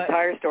me the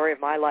entire story of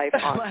my life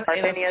on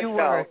Parthenia's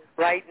show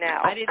right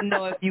now? I didn't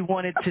know if you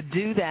wanted to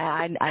do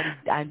that.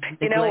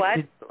 You know what?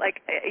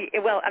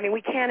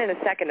 We can in a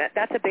second.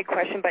 That's a big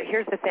question, but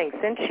here's the thing.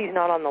 Since she's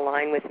not on the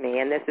line with me,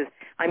 and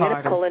I'm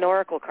going to pull an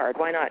oracle card.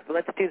 Why not?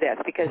 Let's do this,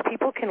 because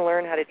people can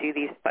learn how to do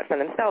these for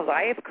themselves.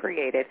 I have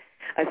created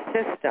a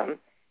system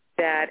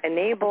that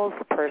enables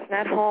the person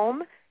at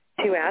home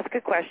to ask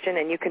a question,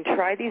 and you can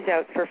try these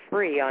out for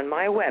free on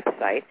my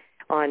website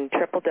on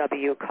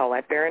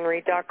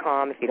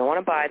www.ColetteBaron-Reid.com. If you don't want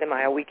to buy them,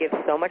 we give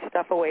so much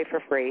stuff away for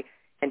free.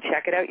 And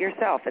check it out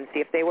yourself and see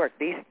if they work.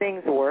 These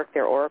things work.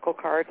 They're oracle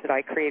cards that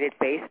I created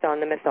based on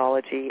the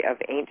mythology of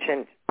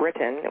ancient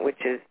Britain, which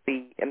is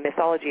the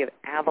mythology of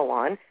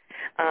Avalon.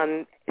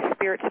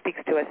 Spirit speaks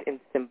to us in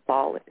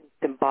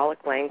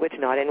symbolic language,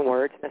 not in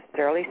words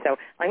necessarily. So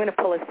I'm going to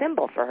pull a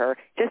symbol for her,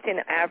 just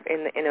in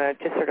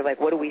just sort of like,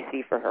 what do we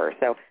see for her?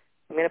 So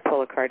I'm going to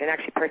pull a card. And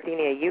actually,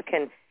 Parthenia, you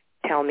can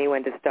tell me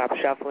when to stop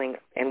shuffling,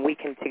 and we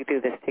can do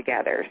this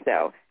together.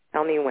 So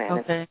tell me when.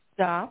 Okay,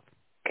 stop.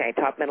 Okay,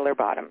 top, middle, or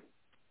bottom?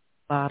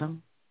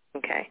 Bottom.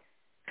 Okay,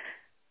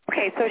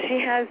 so she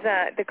has,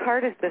 the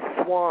card is the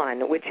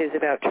Swan, which is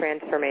about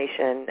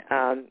transformation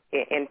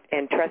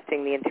and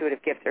trusting the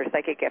intuitive gifts or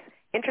psychic gifts.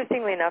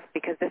 Interestingly enough,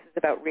 because this is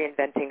about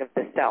reinventing of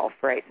the self,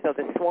 right? So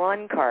the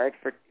Swan card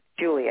for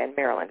Julia in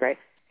Maryland, right,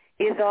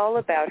 is all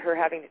about her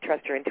having to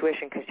trust her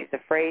intuition because she's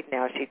afraid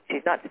now.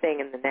 She's not staying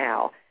in the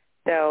now.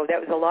 So that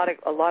was a lot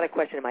of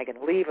question. Am I going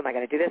to leave? Am I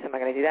going to do this? Am I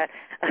going to do that?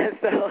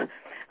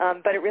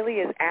 But it really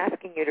is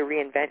asking you to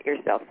reinvent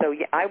yourself. So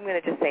I'm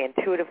going to just say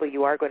intuitively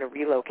you are going to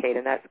relocate,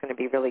 and that's going to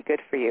be really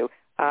good for you.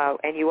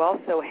 And you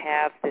also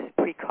have this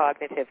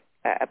precognitive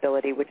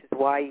ability, which is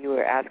why you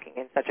are asking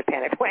in such a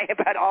panicked way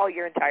about all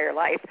your entire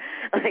life.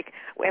 Like,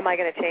 am I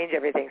going to change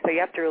everything? So you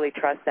have to really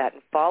trust that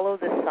and follow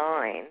the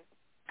signs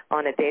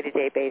on a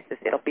day-to-day basis.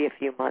 It'll be a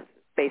few months.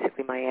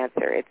 Basically my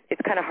answer.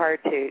 It's kind of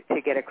hard to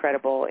get a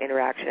credible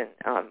interaction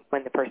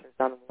when the person's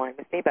on the line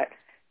with me, but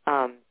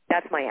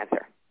that's my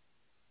answer.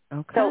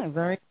 Okay, so,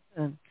 very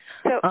good.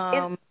 So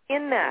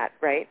in that,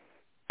 right?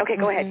 Okay,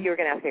 go ahead. You were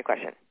going to ask me a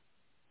question.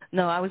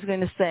 No, I was going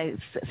to say,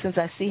 since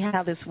I see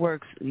how this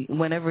works,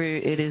 whenever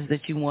it is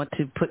that you want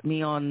to put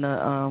me on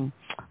the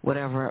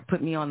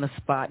put me on the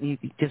spot, you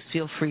just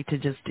feel free to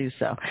just do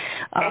so.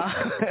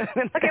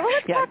 Okay, well,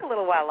 let's talk a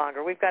little while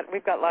longer. We've got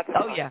lots of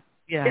time.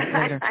 Yeah,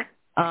 later.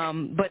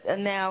 But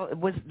now,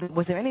 was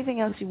there anything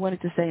else you wanted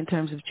to say in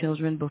terms of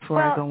children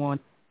before I go on?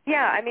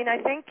 Yeah, I mean, I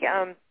think,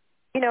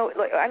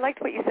 I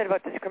liked what you said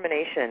about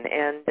discrimination,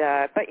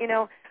 but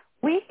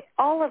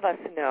all of us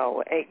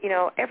know,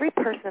 every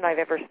person I've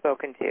ever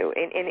spoken to,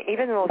 and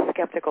even the most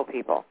skeptical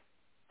people,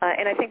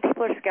 and I think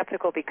people are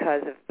skeptical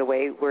because of the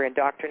way we're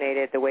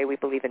indoctrinated, the way we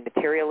believe in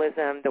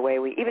materialism, the way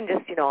we, even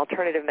just,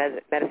 alternative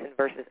medicine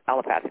versus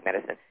allopathic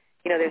medicine.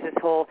 there's this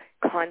whole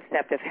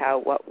concept of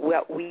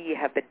what we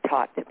have been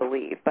taught to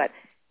believe. But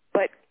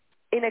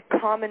in a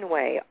common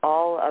way,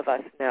 all of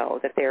us know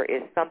that there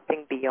is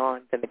something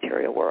beyond the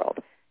material world.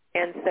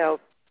 And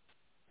so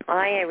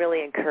I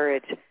really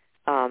encourage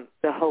the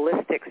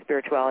holistic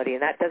spirituality,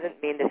 and that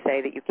doesn't mean to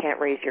say that you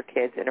can't raise your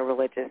kids in a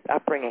religious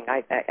upbringing.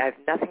 I have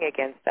nothing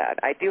against that.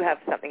 I do have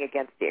something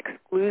against the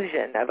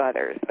exclusion of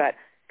others, but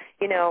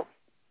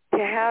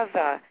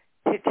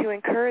to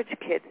encourage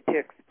kids to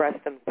express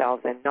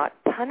themselves and not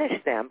punish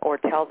them or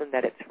tell them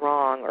that it's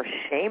wrong or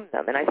shame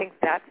them. And I think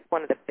that's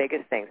one of the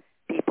biggest things.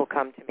 People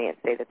come to me and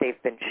say that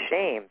they've been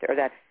shamed, or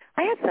that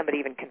I had somebody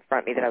even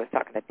confront me that I was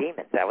talking to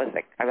demons. That was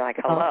like, I'm like,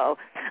 hello.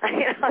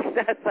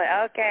 So it's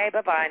like, okay,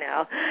 bye-bye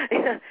now.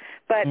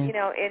 But,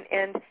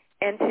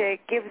 and to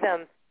give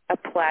them a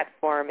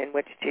platform in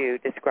which to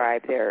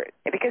describe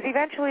because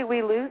eventually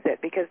we lose it,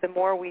 because the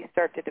more we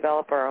start to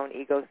develop our own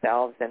ego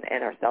selves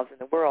and ourselves in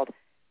the world.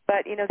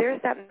 But,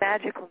 there's that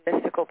magical,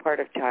 mystical part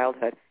of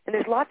childhood. And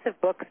there's lots of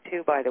books,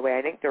 too, by the way.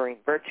 I think Doreen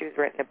Virtue's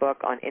written a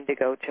book on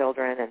indigo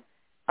children, and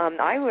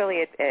I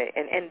really,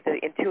 and The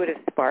Intuitive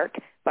Spark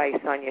by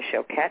Sonia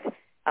Choquette.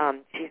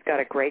 She's got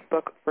a great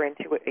book for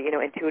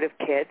intuitive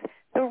kids.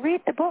 So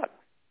read the book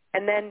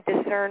and then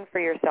discern for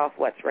yourself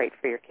what's right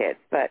for your kids.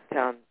 But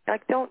don't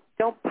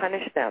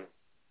punish them.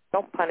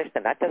 Don't punish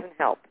them. That doesn't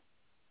help,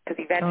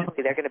 because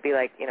eventually they're going to be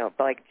like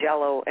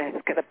Jell-O, and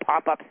it's going to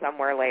pop up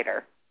somewhere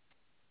later.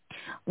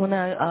 Well,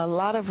 now, a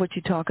lot of what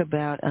you talk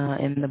about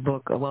in the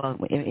book,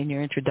 in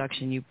your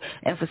introduction, you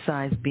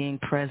emphasize being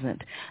present.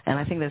 And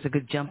I think that's a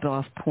good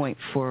jump-off point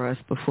for us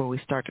before we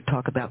start to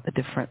talk about the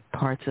different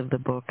parts of the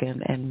book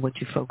and what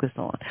you focus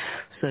on.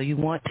 So you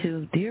want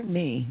to, dear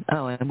me,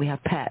 and we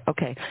have Pat.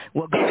 Okay,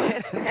 well, go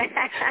ahead and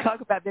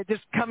talk about that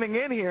just coming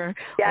in here.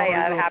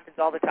 Yeah, it happens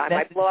all the time.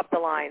 I blow up the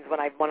lines when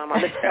I'm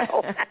on the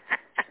show.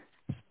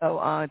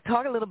 So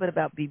talk a little bit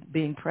about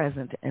being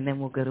present, and then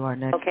we'll go to our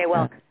next. Okay,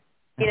 well.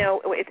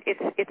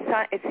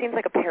 It seems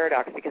like a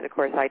paradox, because, of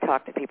course, I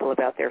talk to people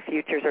about their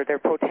futures or their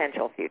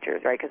potential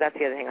futures, right? Because that's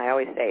the other thing I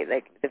always say.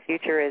 Like, the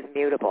future is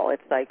mutable.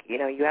 It's like,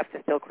 you have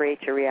to still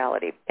create your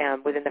reality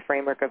within the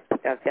framework of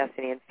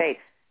destiny and fate.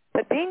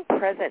 But being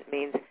present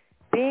means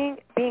being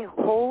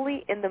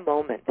wholly in the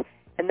moment.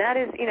 And that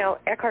is,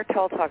 Eckhart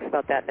Tolle talks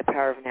about that in The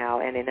Power of Now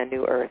and in A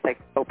New Earth. Like,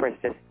 Oprah's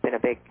just been a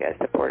big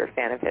supporter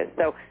fan of his.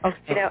 So,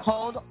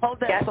 hold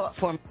that thought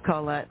for me,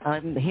 Colette.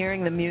 I'm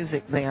hearing the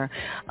music there.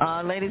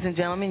 Ladies and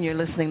gentlemen, you're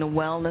listening to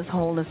Wellness,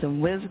 Wholeness, and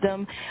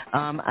Wisdom.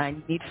 I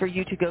need for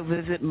you to go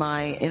visit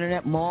my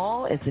internet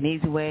mall. It's an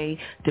easy way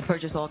to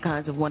purchase all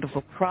kinds of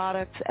wonderful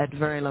products at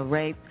very low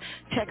rates.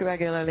 Check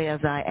regularly as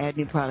I add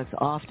new products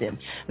often.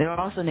 There are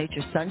also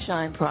Nature's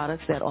Sunshine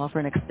products that offer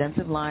an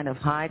extensive line of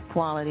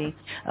high-quality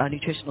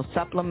nutritional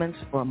supplements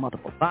for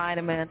multiple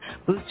vitamin,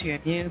 boost your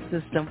immune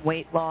system,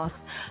 weight loss,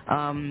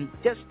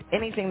 just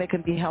anything that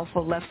can be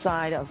helpful. Left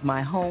side of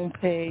my home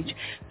page,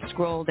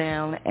 scroll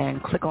down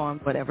and click on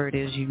whatever it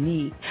is you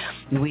need.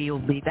 We'll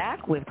be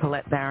back with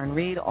Colette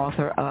Baron-Reid,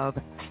 author of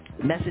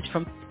Message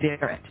from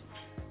Spirit.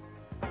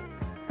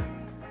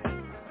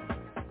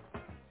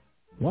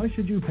 Why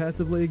should you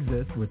passively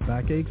exist with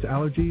backaches,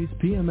 allergies,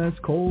 PMS,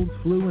 colds,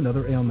 flu, and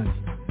other ailments?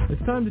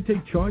 It's time to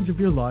take charge of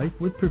your life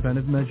with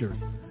preventive measures.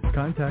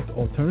 Contact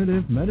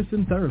Alternative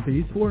Medicine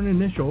Therapies for an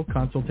initial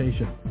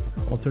consultation.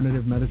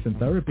 Alternative Medicine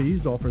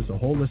Therapies offers a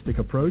holistic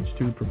approach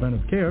to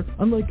preventive care,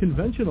 unlike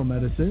conventional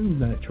medicine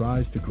that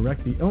tries to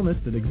correct the illness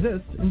that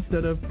exists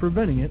instead of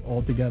preventing it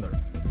altogether.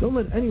 Don't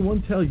let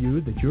anyone tell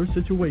you that your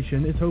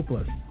situation is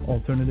hopeless.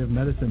 Alternative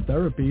medicine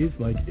therapies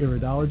like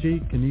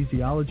iridology,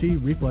 kinesiology,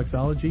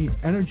 reflexology,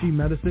 energy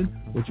medicine,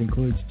 which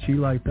includes chi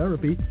light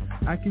therapy,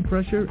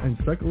 acupressure, and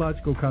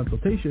psychological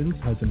consultations,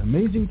 has an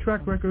amazing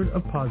track record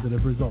of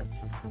positive results.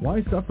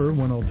 Why suffer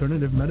when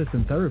Alternative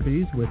Medicine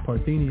Therapies with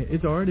Parthenia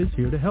Izzard is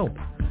here to help?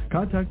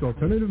 Contact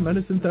Alternative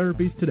Medicine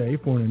Therapies today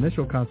for an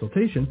initial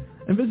consultation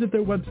and visit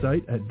their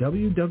website at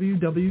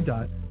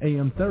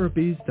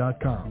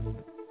www.amtherapies.com.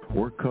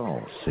 Or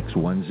call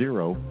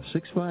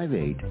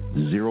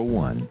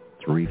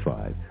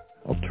 610-658-0135.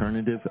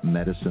 Alternative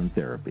Medicine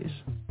Therapies.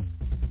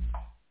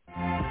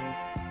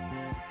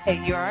 Hey,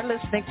 you are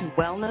listening to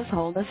Wellness,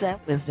 Wholeness, and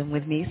Wisdom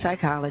with me,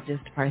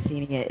 Psychologist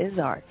Parthenia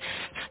Izzard.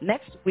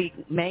 Next week,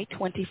 May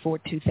 24,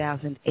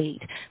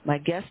 2008, my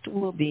guest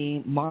will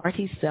be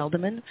Marty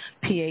Seldeman,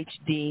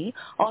 Ph.D.,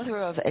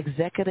 author of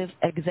Executive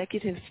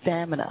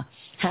Stamina,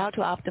 How to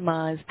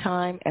Optimize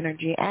Time,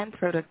 Energy, and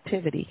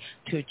Productivity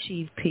to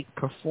Achieve Peak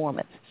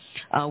Performance.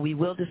 We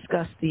will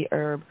discuss the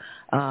herb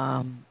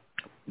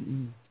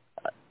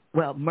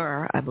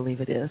myrrh, I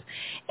believe it is,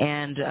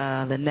 and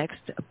the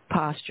next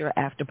posture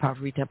after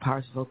Pavarita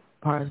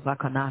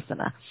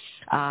Parsvakonasana.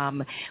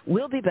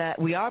 We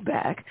are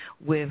back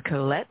with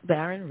Colette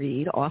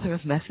Baron-Reid, author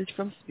of Message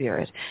from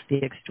Spirit,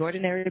 The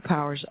Extraordinary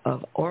Powers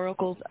of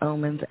Oracles,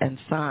 Omens, and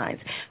Signs.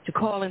 To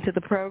call into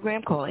the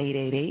program, call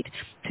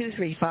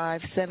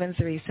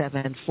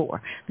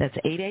 888-235-7374. That's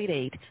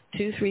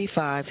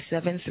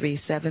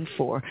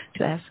 888-235-7374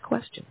 to ask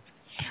questions.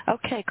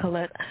 Okay,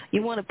 Colette,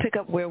 you want to pick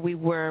up where we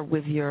were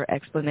with your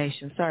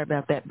explanation. Sorry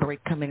about that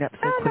break coming up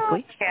so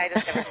quickly. No, okay, I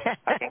just never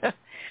talking.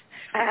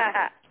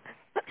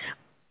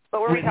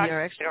 What were we talking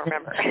about? I don't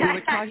remember. We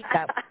were talking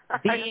about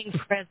being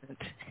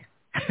present.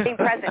 Being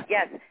present,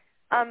 yes.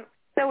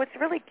 So it's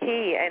really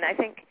key, and I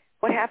think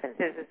what happens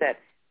is that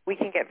we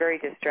can get very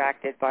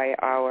distracted by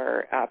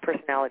our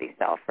personality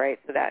self, right?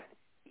 So that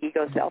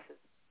ego self is,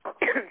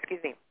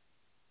 excuse me,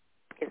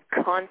 is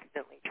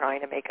constantly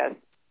trying to make us,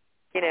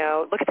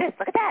 look at this,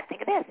 look at that,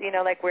 think of this,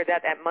 like we're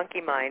that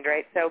monkey mind,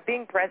 right? So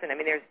being present, I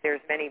mean,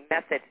 there's many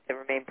methods to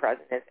remain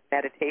present.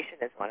 Meditation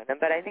is one of them,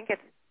 but I think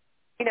it's,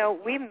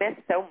 we miss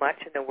so much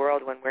in the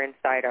world when we're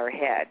inside our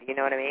head, you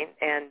know what I mean?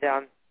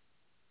 And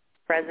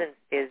presence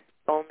is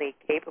only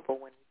capable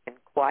when we can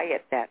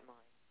quiet that mind.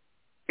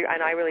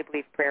 And I really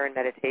believe prayer and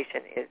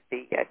meditation is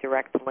the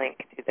direct link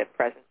to the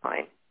present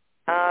mind.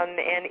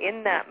 And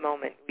in that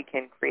moment, we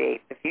can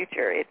create the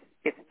future.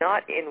 It's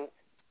not in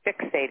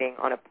fixating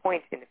on a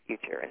point in the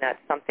future, and that's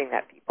something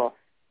that people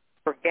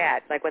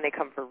forget. Like when they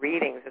come for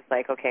readings, it's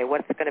like, okay,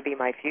 what's going to be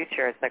my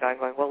future? It's like I'm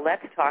going, well,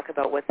 let's talk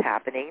about what's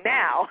happening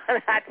now.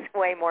 That's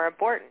way more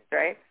important,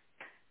 right?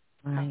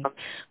 Right.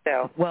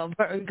 Well,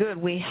 very good.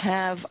 We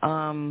have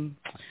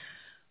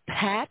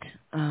Pat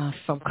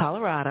from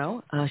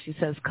Colorado. She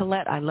says,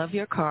 Colette, I love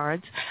your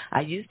cards.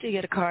 I used to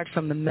get a card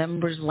from the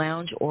Members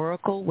Lounge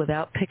Oracle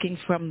without picking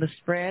from the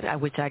spread,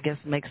 which I guess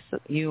makes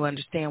you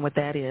understand what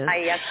that is.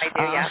 Yes, I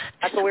do, yeah.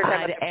 That's what we were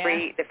talking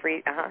about, the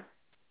free,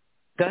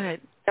 Go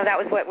ahead. No, that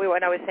was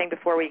what I was saying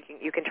before.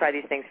 You can try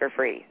these things for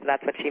free. So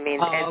that's what she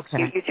means. Oh,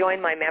 okay. You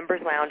join my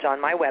Members Lounge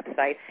on my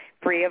website,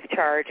 free of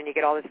charge, and you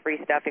get all this free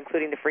stuff,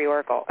 including the free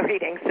Oracle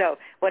reading. So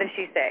what does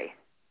she say?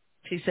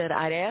 She said,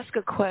 I'd ask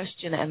a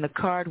question and the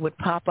card would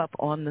pop up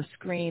on the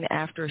screen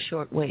after a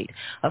short wait.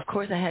 Of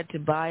course, I had to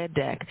buy a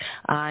deck.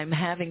 I'm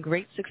having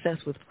great success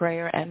with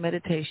prayer and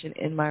meditation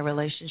in my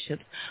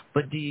relationships,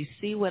 but do you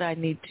see what I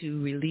need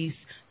to release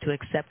to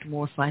accept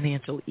more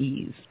financial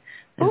ease?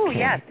 Okay. Oh,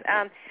 yes.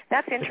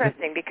 That's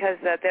interesting because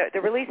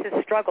the release is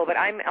struggle, but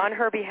I'm on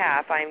her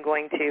behalf. I'm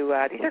going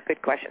to, these are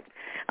good questions,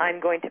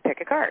 I'm going to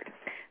pick a card.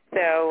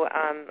 So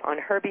on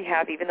her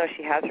behalf, even though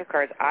she has her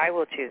cards, I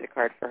will choose a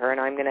card for her, and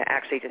I'm going to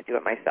actually just do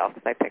it myself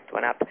because I picked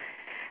one up.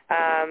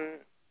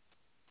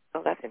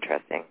 Oh, that's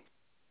interesting.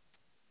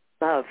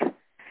 Love.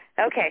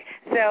 Okay,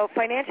 so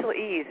financial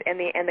ease, and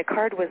the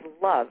card was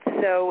love.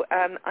 So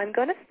I'm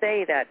going to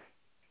say that,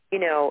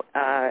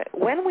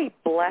 when we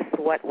bless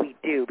what we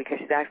do, because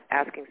she's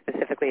asking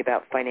specifically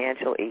about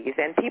financial ease,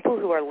 and people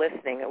who are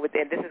listening, and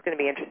this is going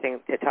to be interesting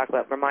to talk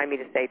about, remind me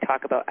to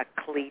talk about a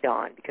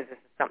Cledon, because this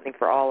is something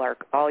for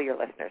all your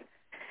listeners.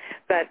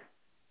 But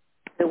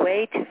the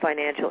way to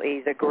financial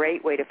ease, a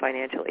great way to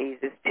financial ease,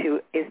 is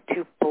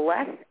to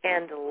bless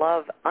and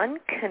love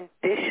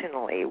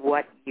unconditionally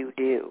what you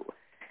do.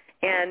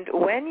 And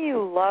when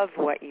you love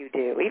what you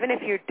do, even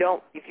if you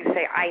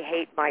say, I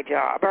hate my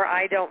job, or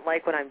I don't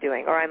like what I'm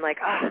doing, or I'm like,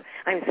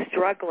 I'm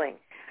struggling,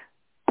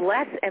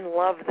 bless and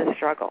love the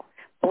struggle.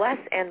 Bless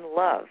and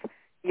love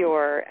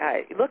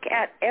look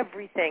at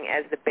everything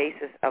as the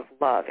basis of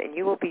love, and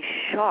you will be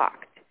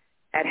shocked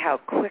at how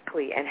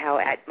quickly and how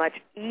at much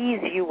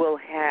ease you will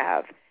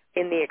have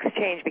in the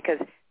exchange, because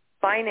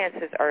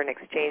finances are an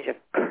exchange of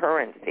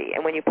currency.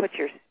 And when you put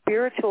your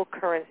spiritual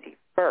currency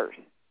first,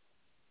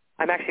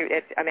 I'm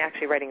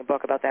actually writing a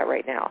book about that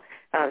right now.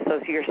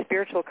 So your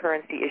spiritual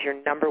currency is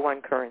your number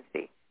one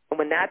currency. And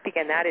when that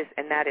began, that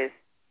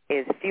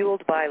is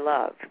fueled by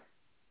love,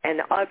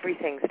 and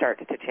everything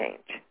starts to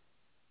change.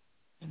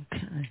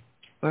 Okay,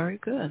 very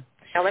good.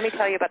 Now let me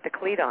tell you about the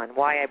Cledon,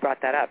 why I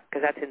brought that up,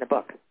 because that's in the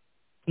book.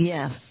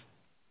 Yes.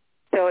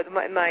 So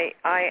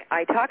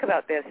I talk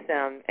about this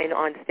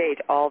on stage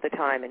all the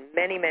time, and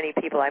many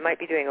people. I might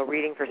be doing a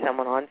reading for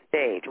someone on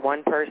stage,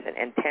 one person,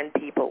 and 10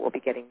 people will be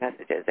getting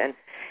messages. And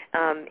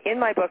in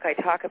my book, I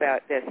talk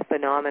about this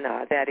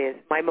phenomena that is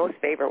my most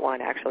favorite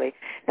one, actually.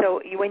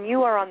 So when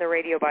you are on the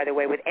radio, by the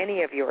way, with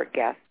any of your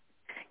guests,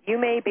 you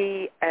may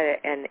be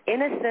an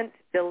innocent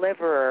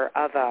deliverer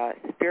of a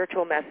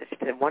spiritual message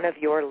to one of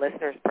your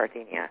listeners,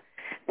 Parthenia.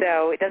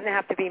 So it doesn't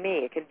have to be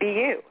me. It can be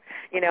you.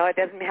 It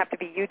doesn't have to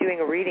be you doing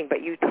a reading,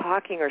 but you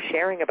talking or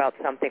sharing about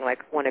something like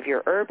one of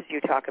your herbs you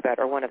talk about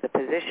or one of the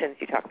positions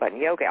you talk about in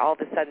yoga. All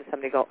of a sudden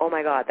somebody go, oh,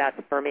 my God, that's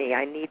for me.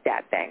 I need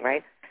that thing,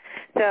 right?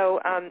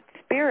 So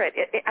spirit,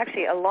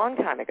 actually a long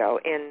time ago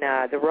in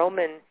the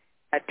Roman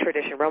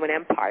tradition, Roman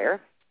Empire,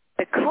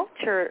 the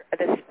culture,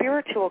 the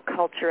spiritual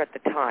culture at the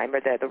time,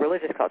 or the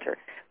religious culture,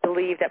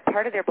 believed that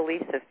part of their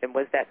belief system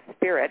was that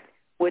spirit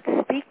would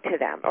speak to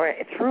them, or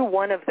through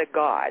one of the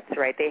gods,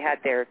 right? They had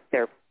their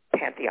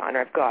pantheon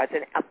of gods,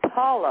 and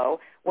Apollo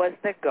was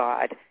the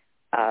god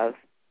of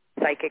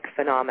psychic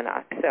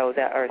phenomena,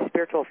 or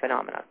spiritual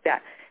phenomena.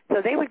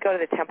 So they would go to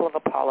the temple of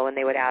Apollo and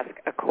they would ask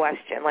a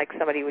question, like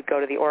somebody would go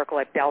to the oracle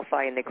at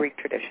Delphi in the Greek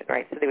tradition,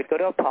 right? So they would go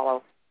to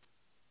Apollo,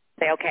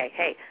 say, okay,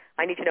 hey,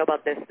 I need to know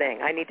about this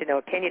thing. I need to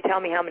know, can you tell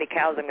me how many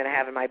cows I'm going to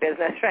have in my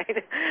business,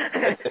 right?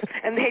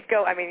 And they'd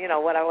go, I mean, you know,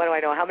 what do I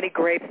know? How many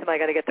grapes am I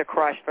going to get to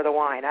crush for the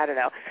wine? I don't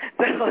know.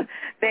 So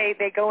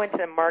they go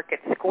into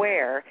Market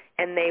Square,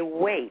 and they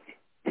wait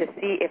to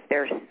see if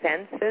their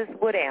senses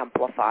would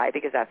amplify,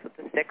 because that's what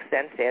the sixth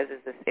sense is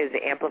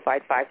the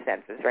amplified five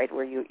senses, right,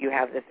 where you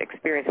have this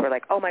experience where,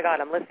 like, oh, my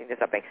God, I'm listening to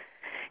something.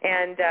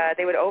 And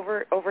they would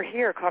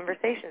overhear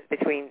conversations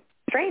between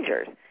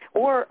strangers,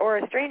 or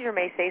a stranger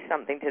may say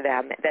something to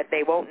them that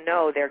they won't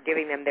know they're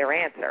giving them their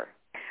answer,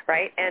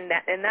 right? And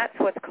that's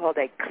what's called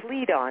a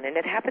cledon, and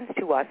it happens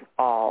to us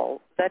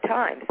all the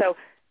time. So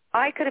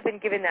I could have been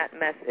giving that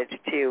message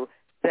to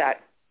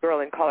that girl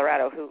in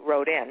Colorado who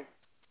wrote in,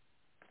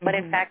 but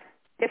in fact,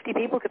 50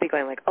 people could be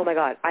going like, oh, my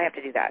God, I have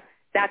to do that.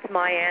 That's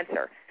my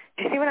answer.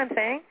 Do you see what I'm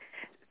saying?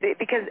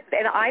 Because,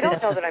 and I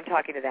don't know that I'm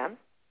talking to them.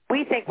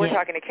 We think we're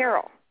talking to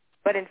Carol,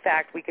 but in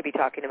fact, we could be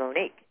talking to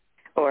Monique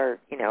or,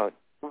 you know,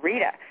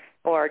 Rita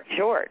or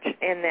George,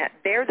 and that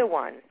they're the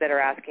ones that are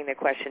asking the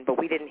question, but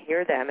we didn't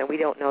hear them, and we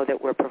don't know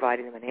that we're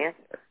providing them an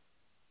answer.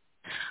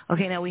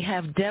 Okay, now we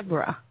have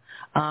Deborah,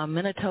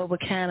 Manitoba,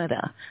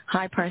 Canada.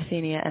 Hi,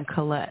 Parthenia and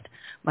Colette.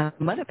 My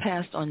mother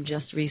passed on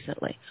just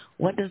recently.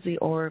 What does the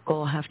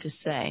oracle have to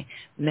say?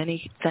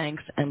 Many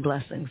thanks and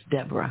blessings,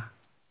 Deborah.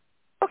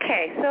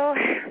 Okay, so,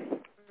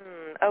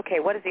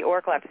 what does the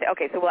oracle have to say?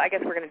 Okay, so, well, I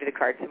guess we're going to do the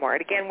cards some more.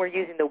 And again, we're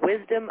using the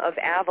Wisdom of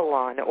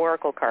Avalon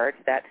oracle cards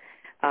that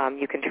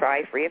you can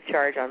try free of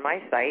charge on my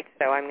site.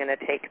 So I'm going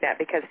to take that,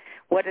 because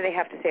what do they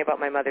have to say about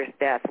my mother's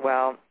death?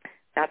 Well,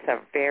 that's a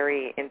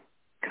very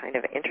kind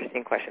of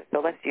interesting question. So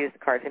let's use the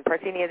cards. And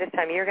Parthenia, this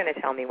time you're going to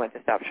tell me when to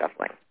stop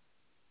shuffling.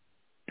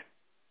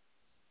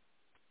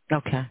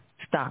 Okay,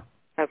 stop.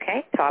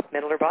 Okay, top,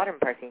 middle, or bottom,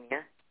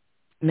 Parthenia?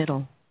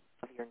 Middle.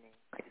 Of your name.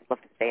 I just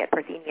love to say it.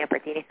 Parthenia.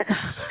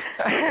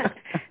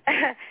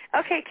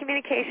 Okay,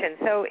 communication.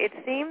 So it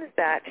seems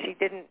that she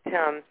didn't...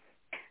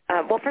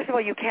 well, first of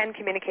all, you can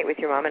communicate with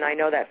your mom, and I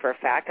know that for a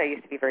fact. I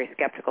used to be very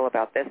skeptical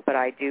about this, but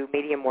I do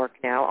medium work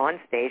now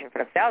on stage in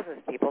front of thousands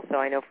of people, so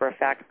I know for a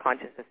fact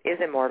consciousness is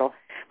immortal.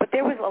 But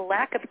there was a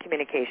lack of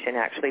communication,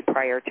 actually,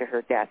 prior to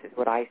her death, is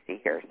what I see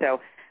here.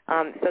 So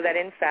that,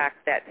 in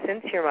fact, that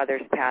since your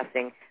mother's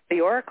passing,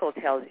 the oracle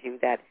tells you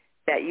that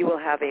you will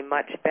have a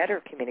much better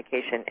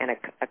communication and a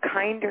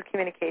kinder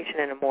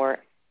communication and a more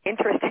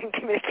interesting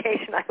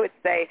communication, I would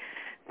say,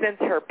 since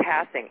her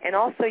passing. And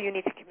also you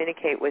need to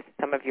communicate with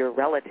some of your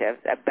relatives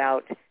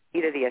about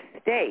either the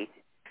estate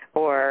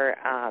or,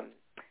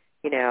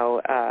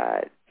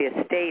 the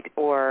estate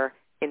or,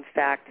 in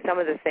fact, some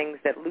of the things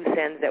that loose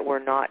ends that were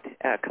not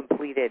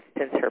completed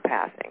since her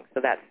passing. So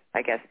that's,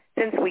 I guess,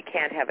 since we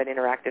can't have an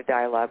interactive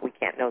dialogue, we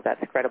can't know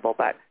that's credible,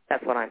 but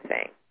that's what I'm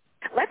saying.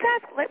 Why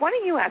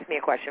don't you ask me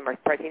a question,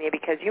 Parthenia,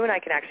 because you and I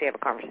can actually have a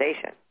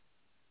conversation.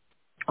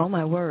 Oh,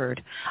 my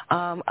word.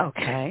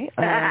 Okay.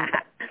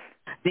 That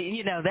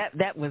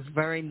was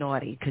very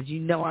naughty, because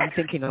I'm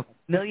thinking of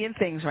a million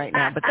things right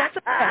now, but that's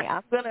okay.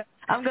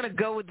 I'm gonna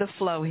go with the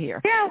flow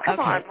here. Yeah, come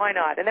on, why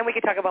not? And then we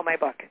can talk about my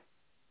book.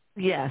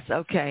 Yes,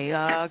 okay.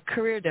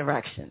 Career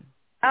direction.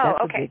 Oh,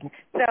 that's okay.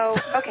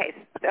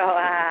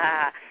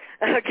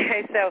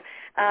 So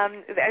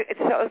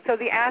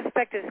the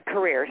aspect is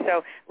career.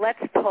 So let's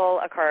pull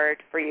a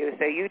card for you.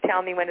 So you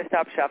tell me when to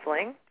stop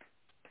shuffling.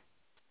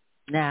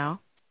 Now.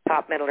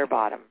 Top, middle, or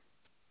bottom?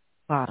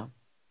 Bottom.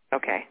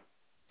 Okay.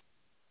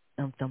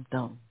 Dum dum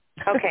dum.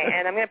 Okay,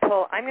 and I'm going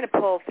to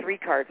pull three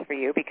cards for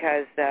you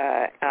because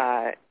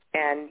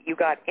and you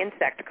got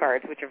insect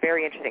cards, which are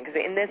very interesting, because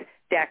in this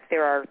deck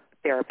there are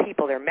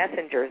people, they're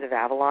messengers of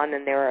Avalon,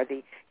 and there are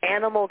the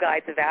animal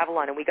guides of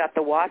Avalon, and we got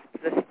the wasp,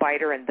 the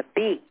spider, and the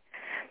bee.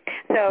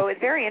 So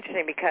it's very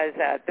interesting because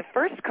the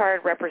first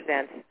card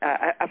represents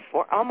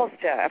almost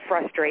a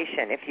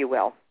frustration, if you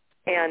will.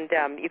 And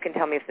you can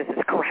tell me if this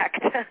is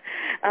correct,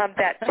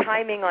 that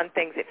timing on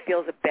things, it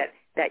feels a bit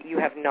that you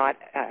have not,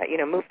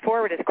 moved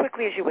forward as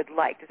quickly as you would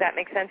like. Does that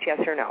make sense, yes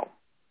or no?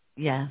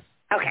 Yes.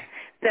 Okay.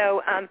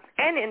 So,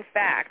 and in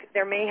fact,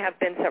 there may have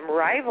been some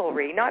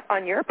rivalry, not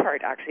on your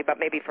part, actually, but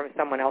maybe from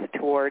someone else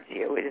towards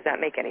you. Does that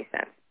make any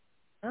sense?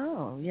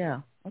 Oh,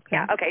 yeah. Okay.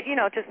 Yeah, okay.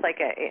 Just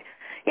like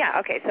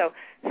okay. So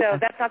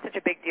that's not such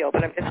a big deal,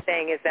 but I'm just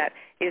saying is that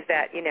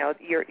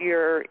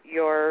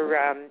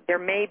there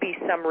may be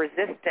some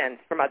resistance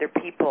from other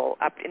people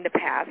up in the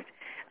past,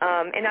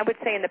 and I would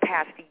say in the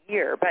past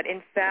year. But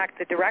in fact,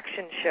 the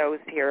direction shows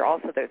here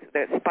also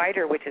the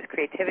spider, which is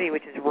creativity,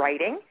 which is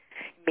writing,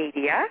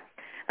 media.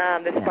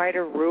 The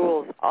spider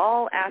rules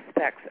all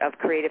aspects of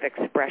creative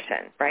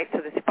expression, right? So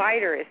the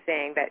spider is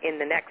saying that in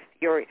the next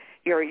you're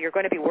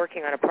going to be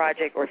working on a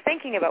project or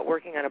thinking about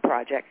working on a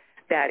project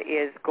that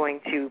is going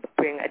to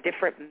bring a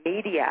different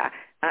media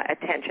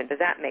attention. Does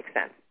that make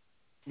sense?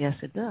 Yes,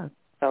 it does.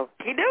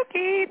 Okie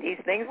dokie, these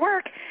things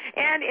work.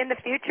 And in the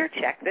future,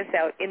 check this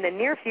out. In the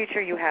near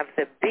future, you have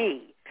the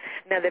bee.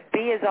 Now, the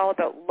bee is all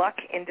about luck,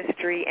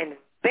 industry, and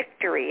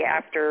victory.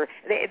 After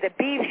the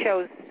bee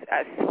shows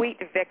a sweet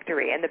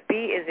victory, and the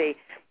bee is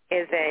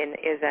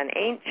an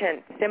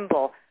ancient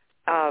symbol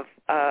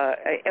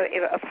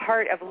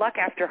luck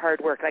after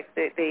hard work. Like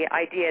the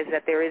idea is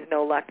that there is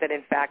no luck, that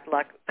in fact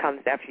luck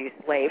comes after you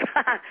slave.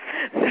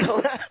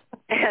 So,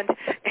 and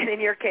in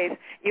your case,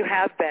 you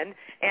have been.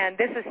 And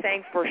this is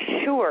saying for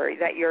sure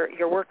that your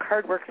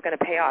hard work is going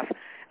to pay off.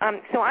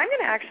 So I'm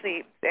going to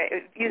actually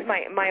use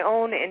my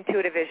own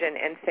intuitive vision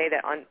and say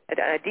that on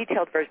a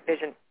detailed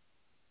vision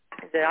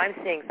that I'm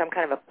seeing some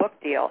kind of a book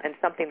deal and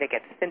something that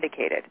gets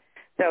syndicated.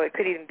 So it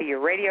could even be your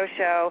radio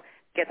show,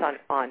 gets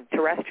on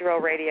terrestrial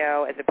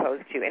radio as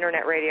opposed to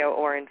internet radio,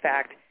 or in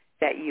fact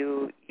that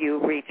you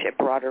reach a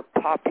broader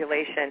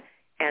population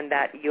and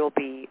that you'll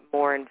be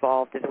more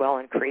involved as well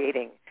in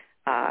creating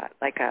I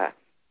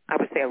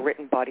would say a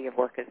written body of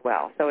work as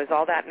well. So does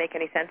all that make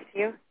any sense to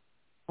you?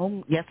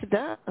 Oh, yes, it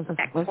does.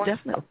 Most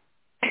definitely.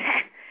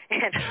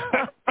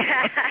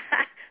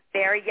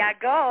 There you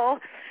go.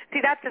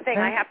 See, that's the thing.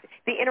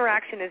 The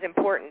interaction is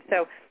important.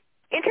 So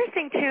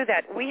interesting, too,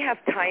 that we have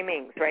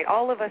timings, right?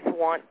 All of us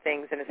want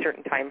things in a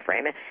certain time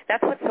frame. And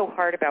that's what's so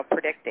hard about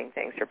predicting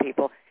things for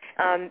people.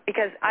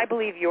 Because I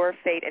believe your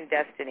fate and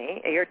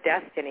destiny, your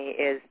destiny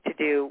is to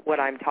do what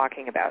I'm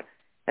talking about.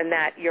 And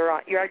that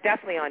you're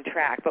definitely on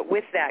track. But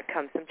with that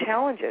comes some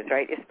challenges,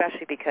 right?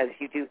 Especially because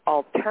you do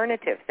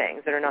alternative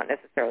things that are not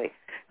necessarily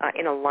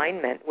in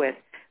alignment with,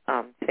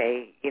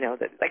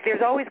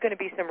 there's always going to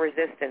be some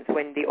resistance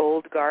when the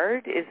old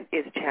guard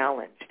is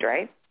challenged,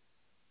 right?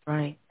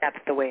 Right. That's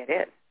the way it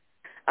is.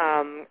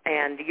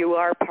 And you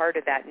are part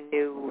of that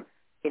new,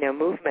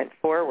 movement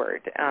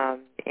forward. I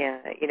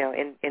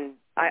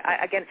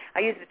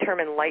use the term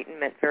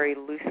enlightenment very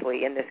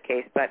loosely in this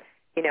case, but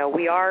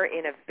we are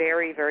in a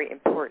very, very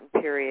important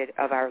period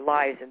of our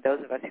lives, and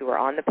those of us who are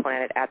on the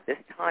planet at this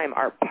time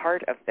are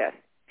part of this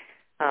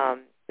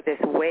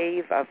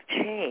wave of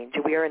change.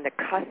 We are in the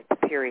cusp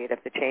period of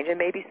the change, and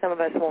maybe some of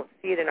us won't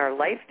see it in our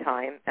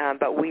lifetime,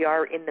 but we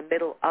are in the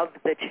middle of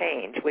the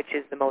change, which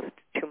is the most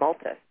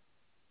tumultuous.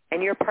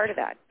 And you're part of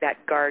that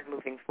guard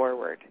moving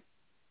forward.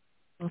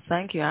 Well,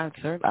 thank you. I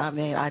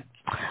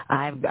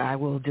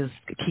will just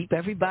keep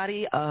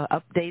everybody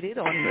updated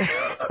on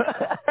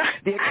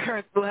the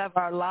occurrence. We'll have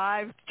our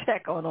live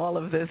check on all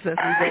of this as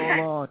we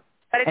go along.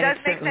 But it does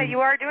make that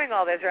you are doing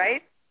all this,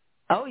 right?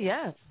 Oh,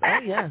 yes.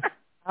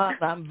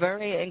 I'm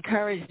very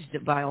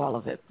encouraged by all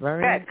of it.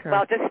 Very good. Encouraged.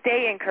 Well, just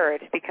stay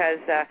encouraged because,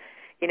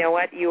 you know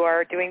what, you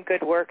are doing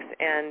good works,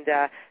 and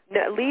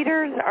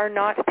leaders are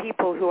not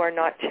people who are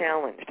not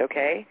challenged,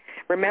 okay?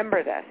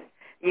 Remember this.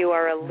 You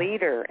are a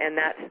leader, and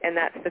that's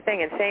the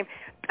thing. And same,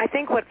 I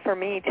think what for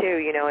me,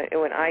 too,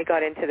 when I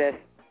got into this,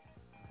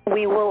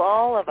 we will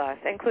all of us,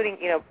 including,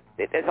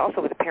 there's also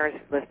with the parents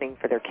listening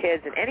for their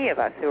kids and any of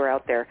us who are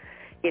out there,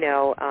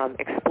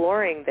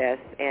 exploring this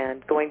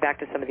and going back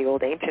to some of the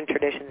old ancient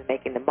traditions and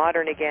making them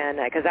modern again,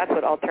 because that's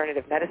what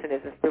alternative medicine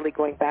is really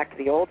going back to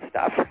the old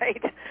stuff,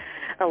 right?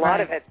 A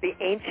lot of it, the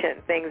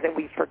ancient things that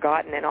we've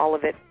forgotten, and all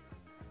of it.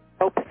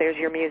 Oops, there's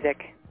your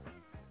music.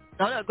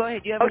 No, go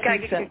ahead. You have a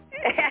thing to say.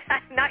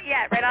 Not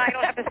yet, right? I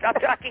don't have to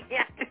stop talking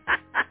yet.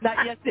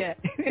 Not yet.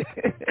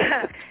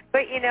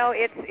 But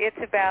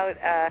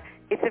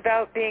it's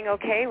about being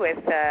okay with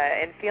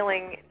and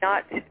feeling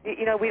not.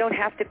 We don't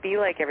have to be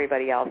like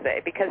everybody else,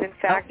 because in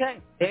fact.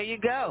 Okay, there you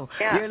go.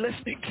 Yeah. You're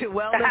listening to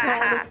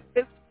Wellness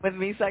with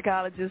me,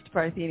 psychologist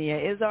Parthenia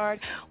Izzard.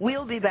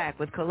 We'll be back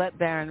with Colette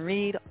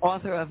Baron-Reid,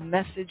 author of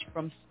Message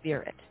from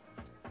Spirit.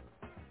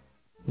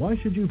 Why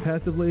should you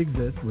passively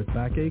exist with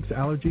backaches,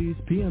 allergies,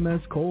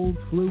 PMS, colds,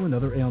 flu, and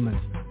other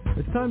ailments?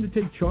 It's time to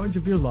take charge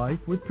of your life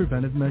with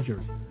preventive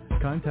measures.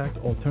 Contact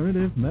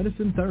Alternative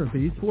Medicine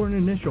Therapies for an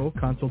initial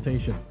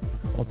consultation.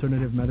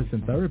 Alternative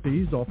Medicine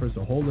Therapies offers a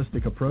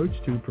holistic approach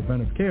to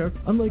preventive care,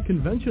 unlike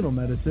conventional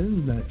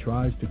medicine that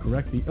tries to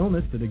correct the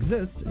illness that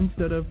exists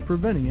instead of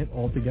preventing it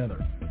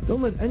altogether.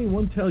 Don't let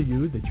anyone tell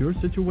you that your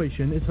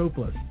situation is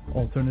hopeless.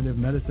 Alternative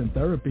medicine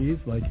therapies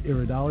like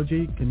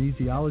iridology,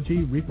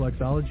 kinesiology,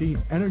 reflexology,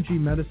 energy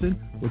medicine,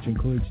 which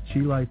includes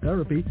chi light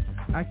therapy,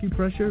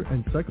 acupressure,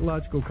 and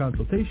psychological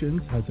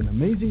consultations, has an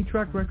amazing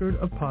track record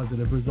of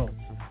positive results.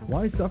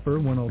 Why suffer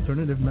when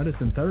Alternative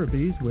Medicine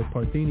Therapies with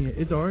Parthenia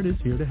Izzard is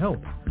here to help?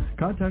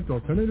 Contact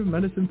Alternative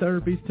Medicine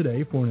Therapies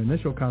today for an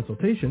initial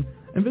consultation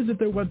and visit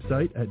their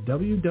website at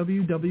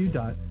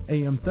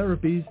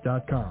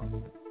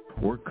www.amtherapies.com.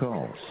 Or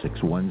call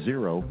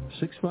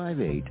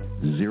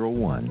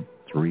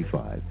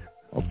 610-658-0135.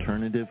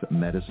 Alternative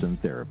Medicine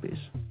Therapies.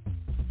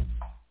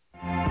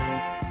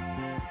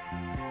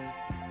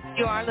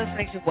 You are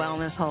listening to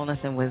Wellness, Wholeness,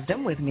 and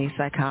Wisdom with me,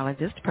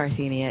 psychologist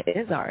Parthenia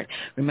Izzard.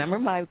 Remember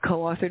my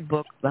co-authored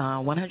book,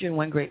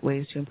 101 Great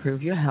Ways to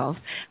Improve Your Health.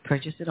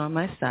 Purchase it on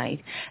my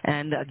site.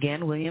 And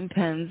again, William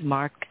Penn's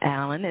Mark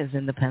Allen is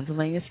in the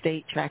Pennsylvania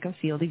State Track and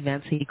Field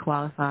events. He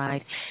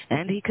qualified,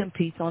 and he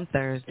competes on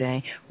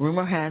Thursday.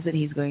 Rumor has it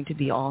he's going to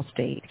be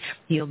all-state.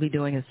 He'll be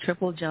doing his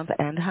triple jump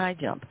and high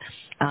jump.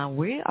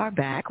 We are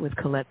back with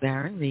Colette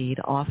Baron-Reid,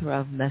 author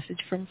of Message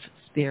from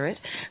Spirit,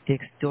 The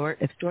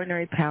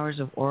Extraordinary Powers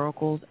of Oral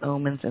oracles,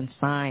 omens, and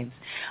signs.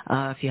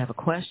 If you have a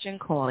question,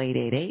 call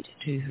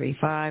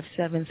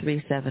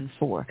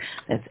 888-235-7374.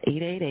 That's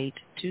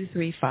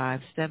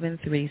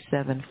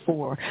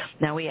 888-235-7374.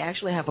 Now, we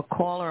actually have a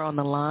caller on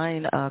the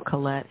line,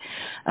 Colette,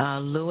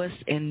 Lewis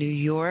in New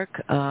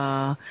York,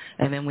 and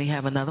then we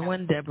have another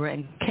one, Deborah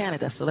in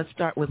Canada. So let's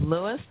start with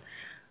Lewis.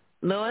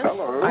 Lewis,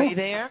 hello. Are you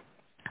there?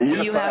 Yes,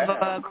 Do you have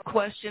I a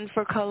question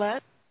for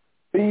Colette?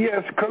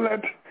 Yes,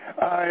 Colette.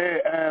 I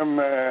am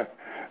an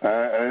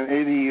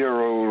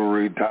 80-year-old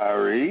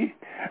retiree,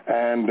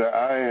 and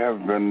I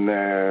have been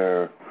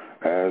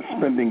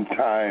spending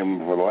time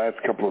for the last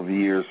couple of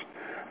years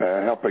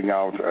helping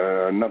out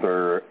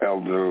another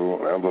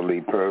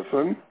elderly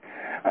person.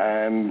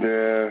 And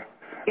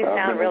you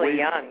sound really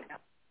young.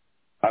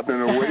 I've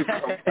been away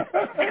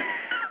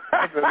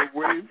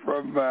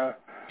from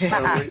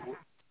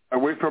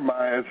away from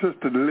my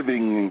assisted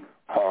living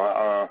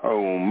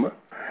home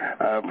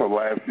for the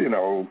last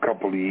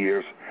couple of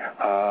years,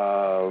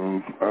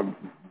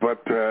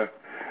 but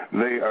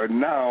they are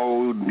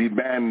now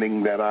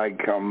demanding that I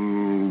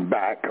come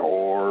back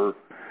or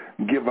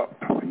give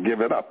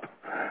it up.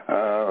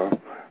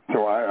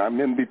 So I'm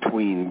in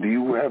between. Do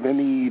you have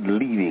any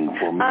leading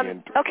for me?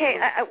 Okay,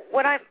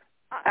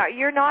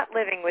 you're not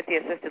living with the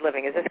assisted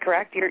living, is this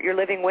correct? You're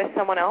living with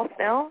someone else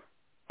now?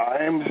 I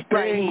am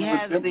staying He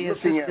has with them, the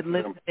assisted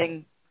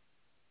living.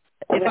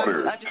 If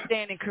I'm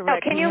understanding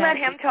correctly. Can you let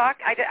him talk?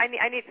 I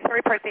need,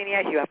 sorry,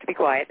 Parthenia, you have to be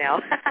quiet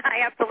now. I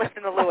have to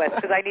listen to Lewis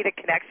because I need a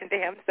connection to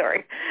him.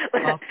 Sorry.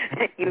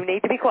 Okay. You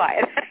need to be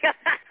quiet.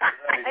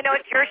 I know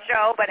it's your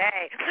show, but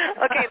hey.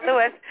 Okay,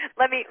 Lewis,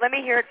 let me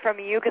hear it from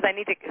you because I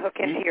need to hook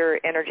into your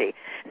energy.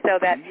 So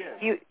that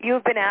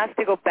you've been asked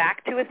to go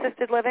back to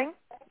assisted living?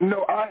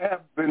 No, I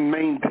have been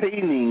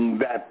maintaining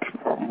that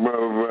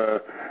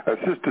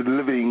assisted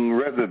living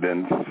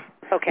residence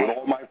with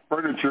all my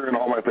furniture and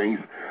all my things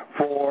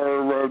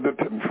for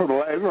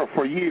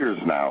years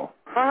now.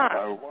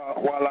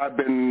 While I've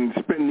been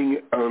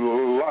spending a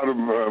lot of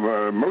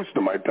most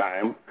of my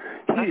time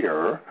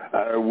here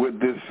with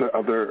this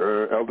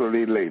other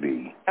elderly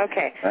lady.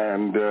 Okay.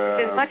 And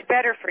it's much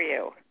better for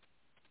you.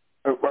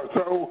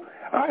 So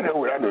I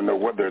don't know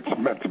whether it's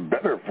much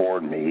better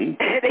for me.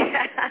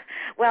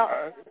 Well,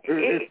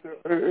 the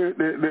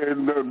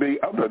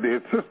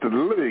assisted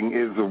living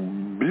is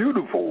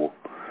beautiful.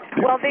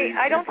 Well,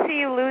 I don't see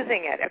you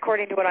losing it,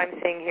 according to what I'm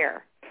seeing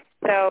here.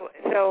 So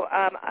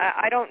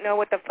I don't know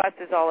what the fuss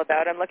is all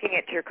about. I'm looking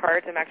at your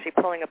cards. I'm actually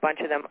pulling a bunch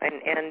of them,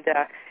 and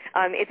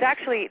it's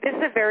actually this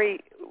is a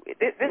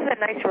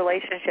nice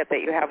relationship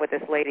that you have with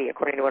this lady,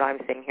 according to what I'm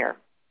seeing here.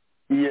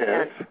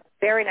 Yes. And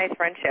very nice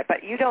friendship,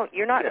 but you're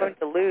not going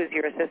to lose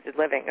your assisted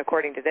living,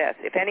 according to this.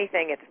 If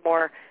anything, it's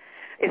more.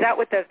 Is that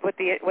what the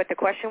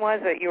question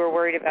was that you were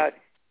worried about?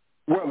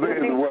 Well,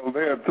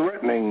 they're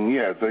threatening.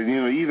 Yes,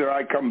 either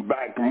I come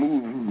back,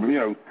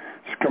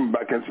 come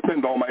back and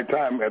spend all my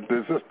time at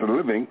the assisted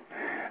living,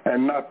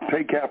 and not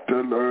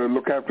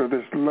look after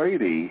this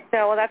lady.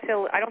 No, well,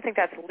 I don't think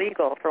that's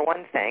legal for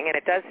one thing, and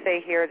it does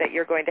say here that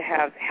you're going to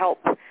have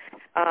help.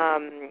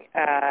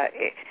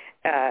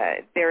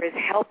 There is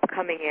help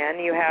coming in.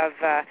 You have.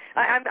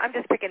 I'm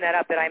just picking that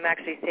up. That I'm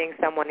actually seeing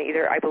someone,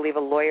 either I believe a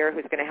lawyer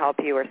who's going to help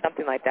you or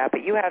something like that.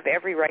 But you have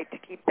every right to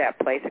keep that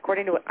place.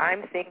 According to what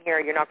I'm seeing here,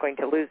 you're not going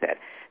to lose it.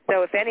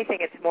 So if anything,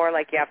 it's more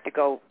like you have to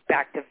go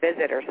back to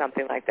visit or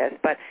something like this.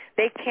 But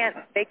they can't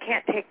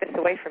take this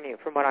away from you,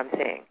 from what I'm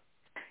seeing.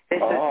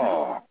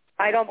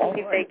 I don't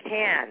believe they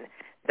can.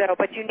 So,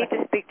 but you need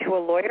to speak to a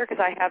lawyer because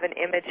I have an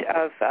image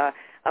of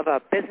a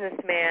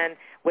businessman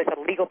with a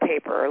legal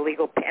paper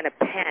and a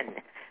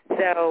pen.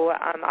 So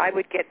I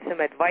would get some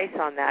advice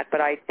on that,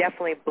 but I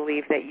definitely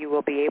believe that you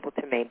will be able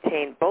to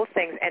maintain both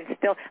things and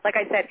still, like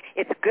I said,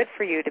 it's good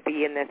for you to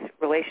be in this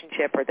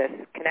relationship or this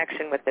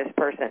connection with this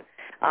person.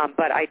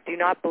 But I do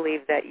not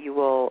believe that you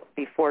will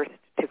be forced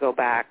to go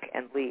back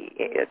and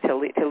to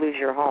lose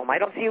your home. I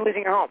don't see you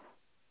losing your home.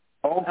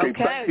 Okay,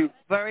 thank you.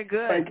 Very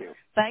good.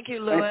 Thank you,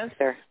 Lewis. Thanks,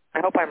 sir. I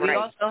hope I'm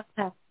right.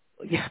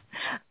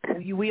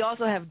 We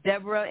also have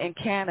Deborah in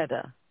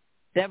Canada.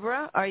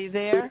 Deborah, are you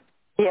there?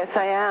 Yes,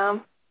 I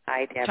am.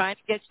 Hi, Deborah. Trying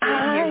to get you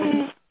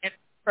in the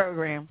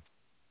program.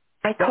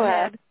 Hi,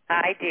 Colette.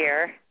 Hi,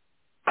 dear.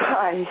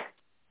 Hi.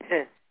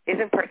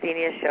 Isn't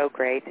Parthenia's show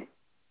great?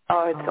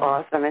 Oh, it's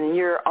awesome, and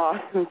you're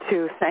awesome,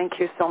 too. Thank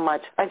you so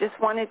much. I just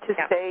wanted to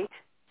say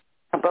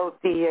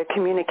about the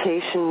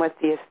communication with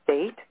the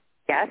estate.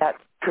 Yes.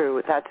 That's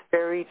true. That's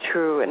very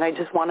true, and I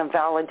just want to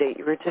validate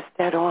you were just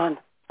dead on.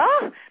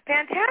 Oh,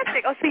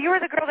 fantastic. Oh, so you were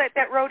the girl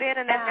that wrote in,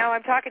 and then now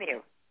I'm talking to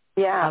you.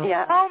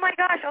 Yeah. Oh, my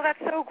gosh. Oh, that's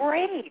so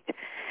great.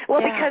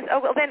 Well, because,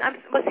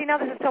 see, now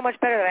this is so much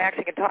better that I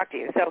actually can talk to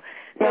you. So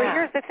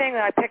here's the thing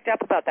that I picked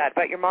up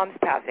about your mom's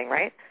passing,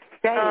 right?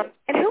 Right.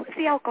 And who was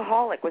the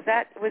alcoholic? Who was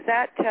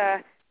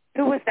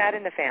that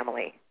in the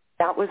family?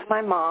 That was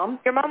my mom.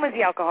 Your mom was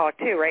the alcoholic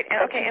too, right?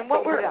 And, and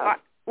what were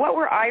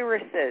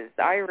Iris's?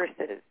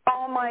 Oh,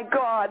 Oh my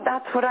God,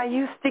 that's what I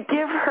used to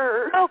give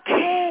her.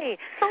 Okay.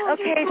 So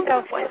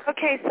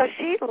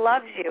she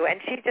loves you, and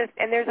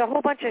and there's a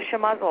whole bunch of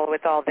schmuzzle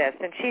with all this,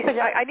 and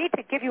I need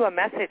to give you a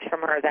message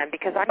from her then,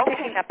 because I'm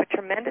picking up a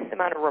tremendous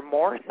amount of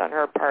remorse on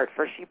her part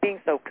for she being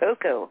so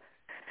cuckoo.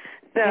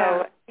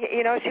 So,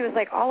 she was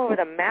like all over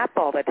the map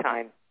all the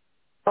time.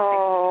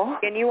 Oh.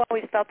 And you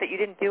always felt that you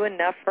didn't do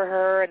enough for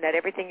her and that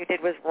everything you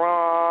did was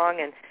wrong.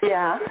 And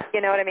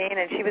you know what I mean?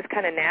 And she was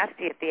kind of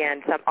nasty at the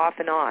end, off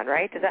and on,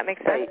 right? Does that make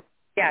sense? Right.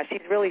 Yeah,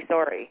 she's really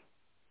sorry.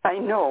 I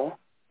know.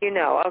 You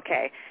know,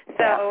 okay.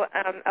 So,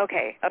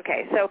 okay.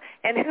 So,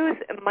 and who's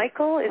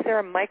Michael? Is there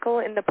a Michael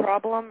in the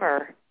problem,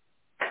 or?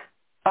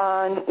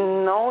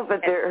 No,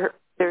 but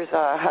there's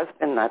a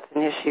husband that's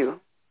an issue.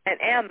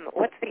 And M,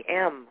 what's the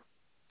M?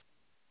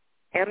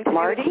 M.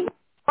 Marty?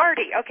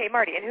 Marty, okay,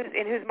 Marty.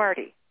 And who's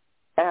Marty?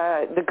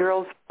 The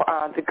girl's,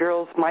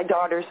 my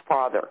daughter's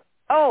father.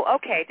 Oh,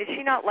 okay. Did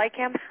she not like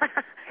him?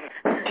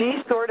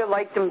 She sort of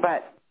liked him,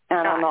 but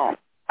I don't know.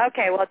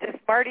 Okay, well, just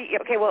Marty.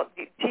 Okay, well,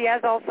 she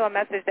has also a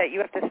message that you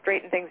have to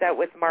straighten things out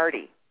with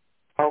Marty.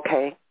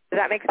 Okay. Does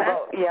that make sense?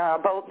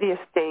 About the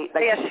estate.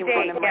 Like the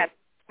estate, yes.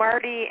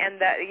 Marty and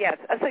yes.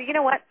 So you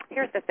know what?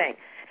 Here's the thing.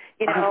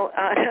 You know,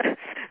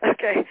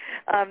 okay.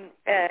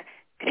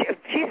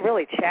 She's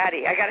really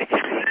chatty. I got to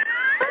tell you.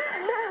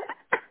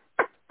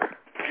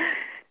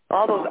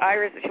 All those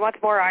irises. She wants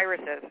more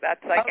irises.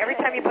 That's like every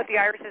time you put the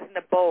irises in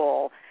the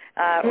bowl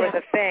or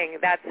the thing,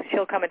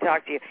 she'll come and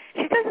talk to you.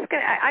 She says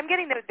I'm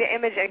getting the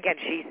image again.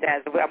 She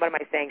says. What am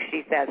I saying?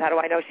 She says. How do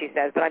I know she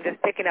says? But I'm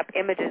just picking up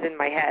images in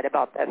my head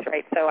about this,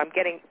 right? So I'm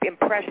getting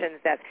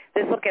impressions that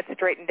this will get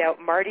straightened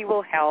out. Marty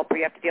will help. Or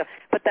you have to deal.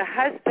 But the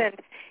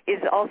husband is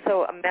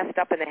also messed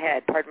up in the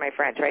head. Pardon my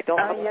French, right? No.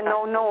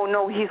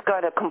 He's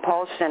got a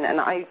compulsion,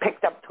 and I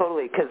picked up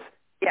totally because.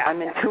 Yeah.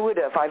 I'm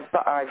intuitive. I've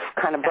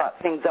kind of brought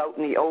things out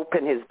in the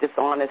open, his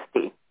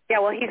dishonesty. Yeah,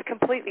 well, he's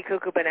completely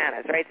cuckoo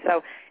bananas, right?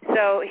 So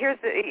here's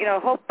the,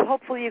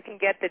 hopefully you can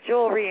get the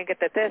jewelry and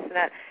get the this and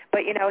that,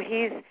 but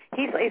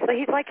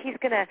he's like he's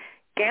going to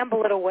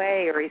gamble it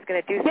away or he's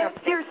going to do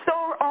something. Yes,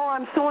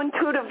 I'm so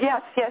intuitive.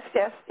 Yes.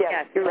 Yes,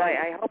 you're right.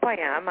 I hope I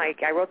am. I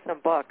wrote some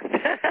books.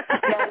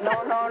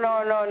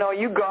 No,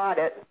 you got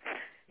it.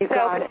 You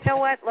know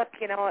what? Look,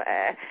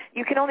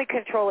 you can only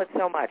control it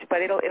so much,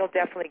 but it'll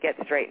definitely get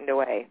straightened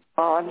away.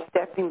 Oh, I'm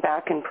stepping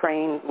back and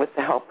praying with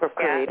the help of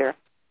Creator.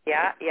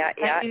 Yeah.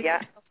 Thank you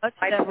so much,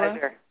 My Deborah.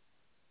 pleasure.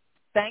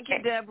 Thank you,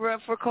 Deborah,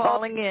 for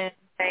calling in.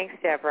 Thanks,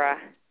 Deborah.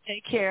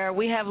 Take care.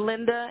 We have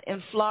Linda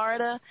in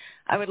Florida.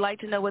 I would like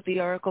to know what the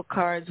oracle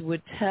cards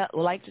would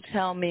like to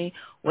tell me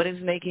what is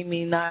making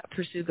me not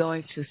pursue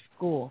going to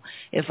school.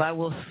 If I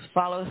will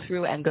follow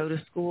through and go to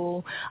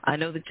school, I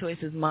know the choice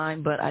is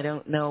mine, but I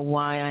don't know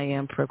why I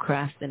am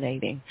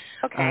procrastinating.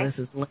 Okay. This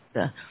is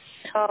Linda.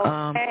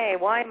 Okay,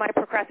 why am I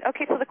procrastinating?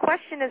 Okay, so the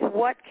question is,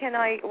 what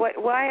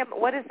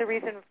is the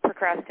reason of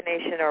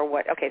procrastination, or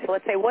what? Okay, so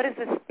let's say, what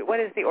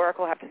does the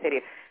oracle have to say to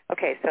you?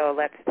 Okay, so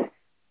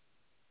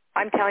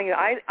I'm telling you,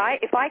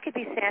 if I could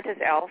be Santa's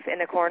elf in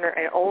the corner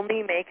and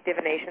only make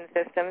divination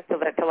systems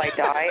till I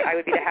die, I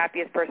would be the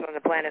happiest person on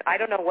the planet. I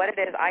don't know what it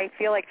is. I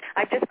feel like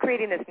I'm just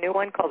creating this new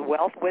one called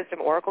Wealth,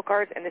 Wisdom, Oracle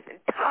cards, and this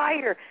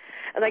entire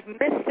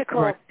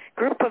mystical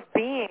group of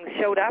beings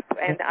showed up,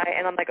 and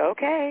I'm like,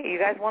 okay, you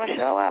guys want to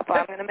show up?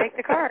 I'm going to make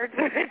the cards.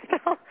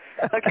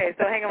 Okay,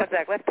 so hang on one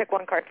sec. Let's pick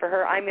one card for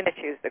her. I'm going to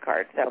choose the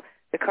card. So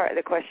the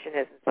question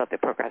is about the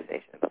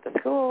procrastination, about the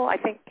school. I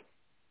think.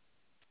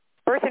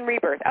 Birth and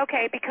rebirth.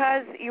 Okay,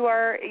 because you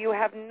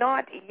have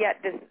not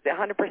yet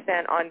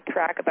 100% on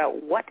track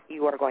about what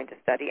you are going to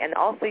study, and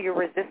also you're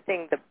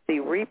resisting the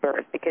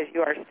rebirth because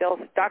you are still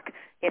stuck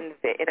in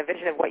a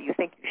vision of what you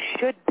think you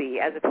should be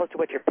as opposed to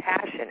what your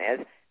passion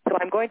is. So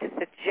I'm going to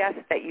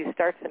suggest that you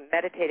start some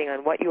meditating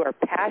on what you are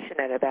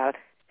passionate about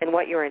and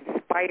what you're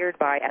inspired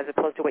by as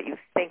opposed to what you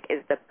think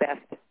is the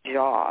best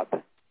job.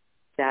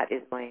 That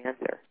is my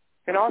answer.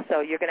 And also,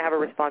 you're going to have a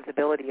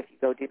responsibility if you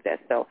go do this.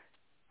 So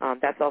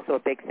that's also a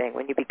big thing.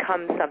 When you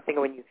become something,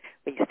 or when you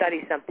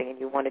study something and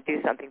you want to do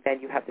something,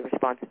 then you have the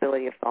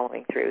responsibility of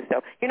following through.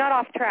 So you're not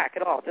off track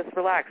at all. Just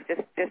relax.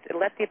 Just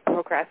let the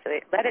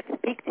procrastinate. Let it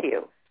speak to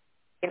you.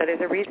 There's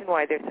a reason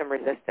why there's some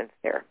resistance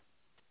there.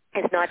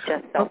 It's not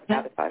just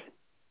self-sabotage.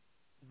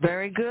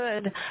 Very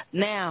good.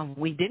 Now,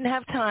 we didn't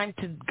have time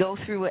to go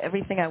through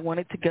everything I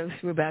wanted to go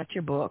through about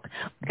your book,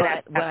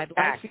 but what I'd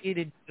like for you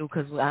to do,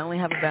 because I only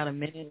have about a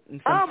minute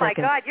and some seconds. Oh, my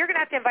God. You're going to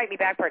have to invite me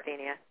back,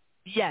 Parthenia.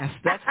 Yes,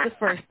 that's the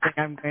first thing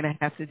I'm going to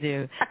have to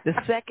do. The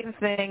second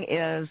thing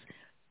is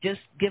just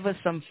give us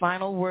some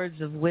final words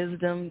of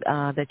wisdom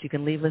that you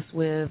can leave us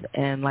with,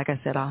 and like I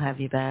said, I'll have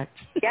you back.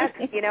 Yes,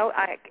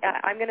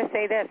 I'm going to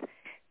say this.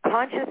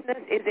 Consciousness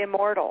is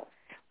immortal.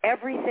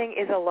 Everything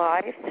is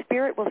alive.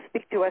 Spirit will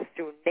speak to us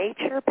through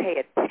nature.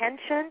 Pay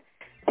attention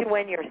to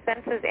when your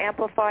senses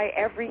amplify.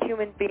 Every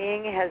human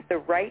being has the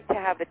right to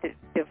have a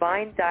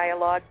divine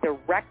dialogue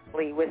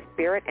directly with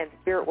Spirit, and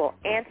Spirit will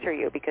answer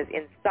you because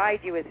inside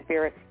you is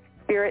Spirit.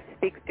 Spirit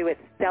speaks to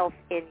itself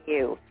in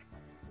you.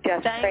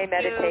 Just pray,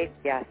 meditate.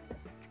 Yes.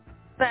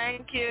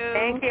 Thank you.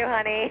 Thank you,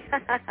 honey.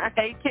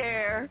 Take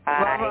care. Bye.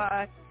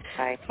 Bye-bye.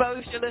 Bye.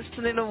 Folks, you're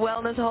listening to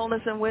Wellness,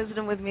 Wholeness, and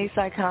Wisdom with me,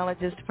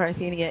 psychologist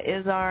Parthenia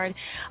Izzard.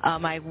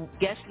 My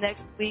guest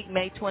next week,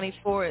 May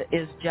 24th,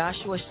 is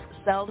Joshua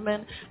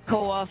Seldman,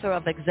 co-author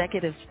of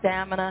Executive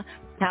Stamina,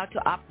 How to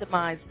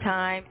Optimize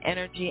Time,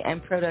 Energy,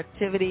 and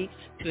Productivity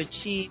to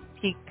Achieve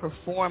Peak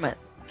Performance.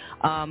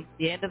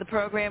 The end of the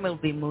program, it will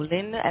be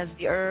Mulin as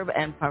the herb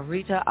and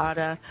Parita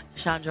Ada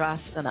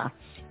Chandrasana.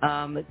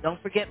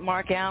 Don't forget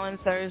Mark Allen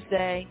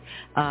Thursday.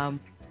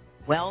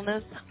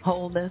 Wellness,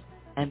 Wholeness,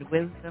 and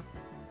Wisdom.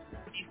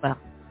 Be well.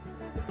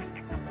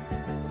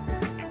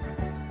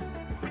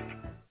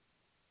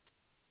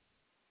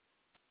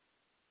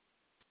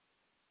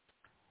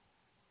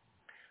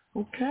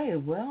 Okay,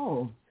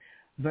 well,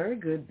 very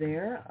good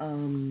there.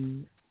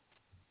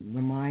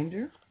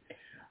 Reminder,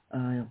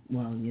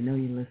 well, you know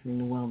you're listening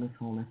to Wellness,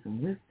 Wholeness, and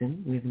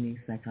Wisdom with me,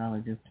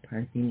 psychologist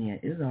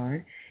Parthenia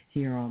Izzard,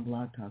 here on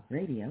Blog Talk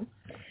Radio.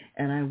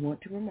 And I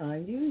want to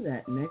remind you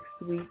that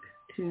next week,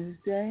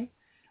 Tuesday,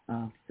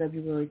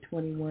 February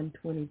 21,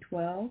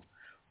 2012,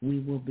 we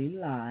will be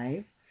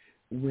live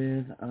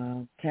with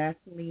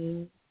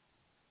Kathleen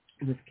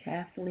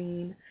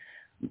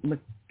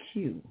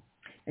McHugh.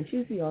 And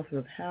she's the author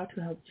of How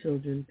to Help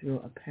Children Through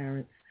a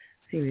Parent's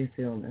Serious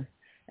Illness.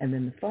 And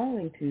then the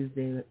following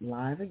Tuesday,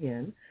 live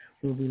again,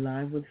 we'll be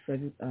live with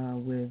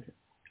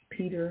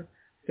Peter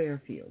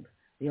Fairfield,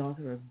 the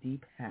author of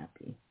Deep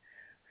Happy.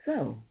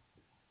 So,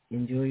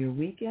 enjoy your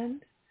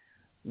weekend.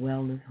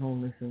 Wellness,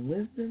 wholeness, and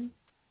wisdom.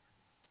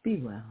 Be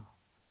well.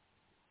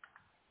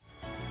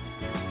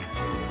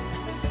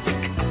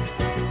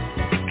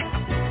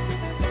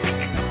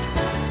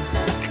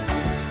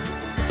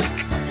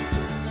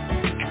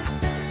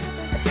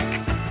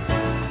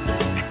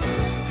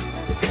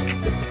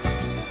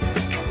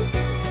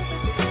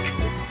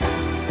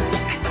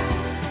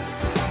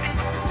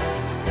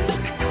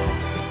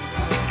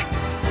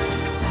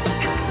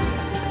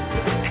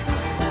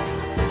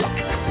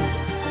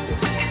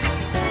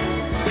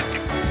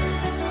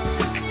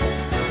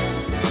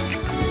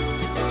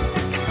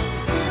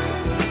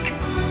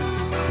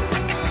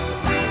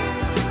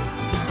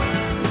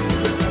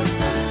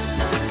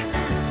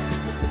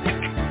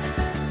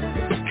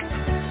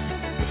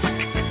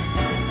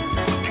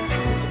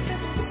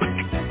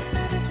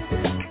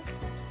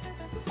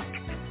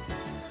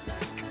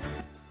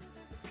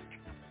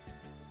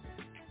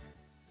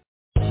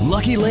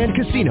 Lucky Land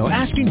Casino,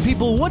 asking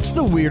people, what's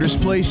the weirdest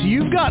place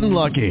you've gotten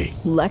lucky?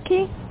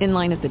 Lucky? In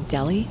line at the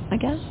deli, I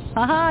guess?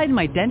 Aha, in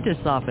my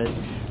dentist's office.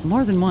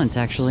 More than once,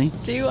 actually.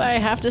 Do I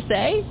have to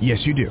say? Yes,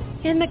 you do.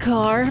 In the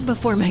car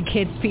before my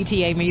kids'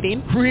 PTA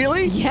meeting.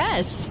 Really?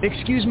 Yes.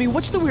 Excuse me,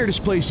 what's the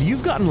weirdest place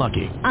you've gotten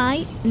lucky?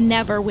 I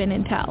never win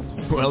and tell.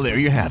 Well, there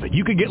you have it.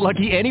 You can get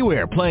lucky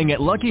anywhere, playing at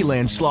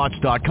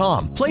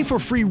LuckyLandSlots.com. Play for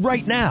free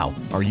right now.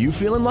 Are you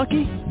feeling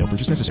lucky? No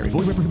purchase necessary.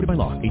 Void where prohibited by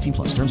law.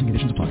 18+. Terms and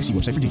conditions apply. See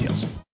website for details.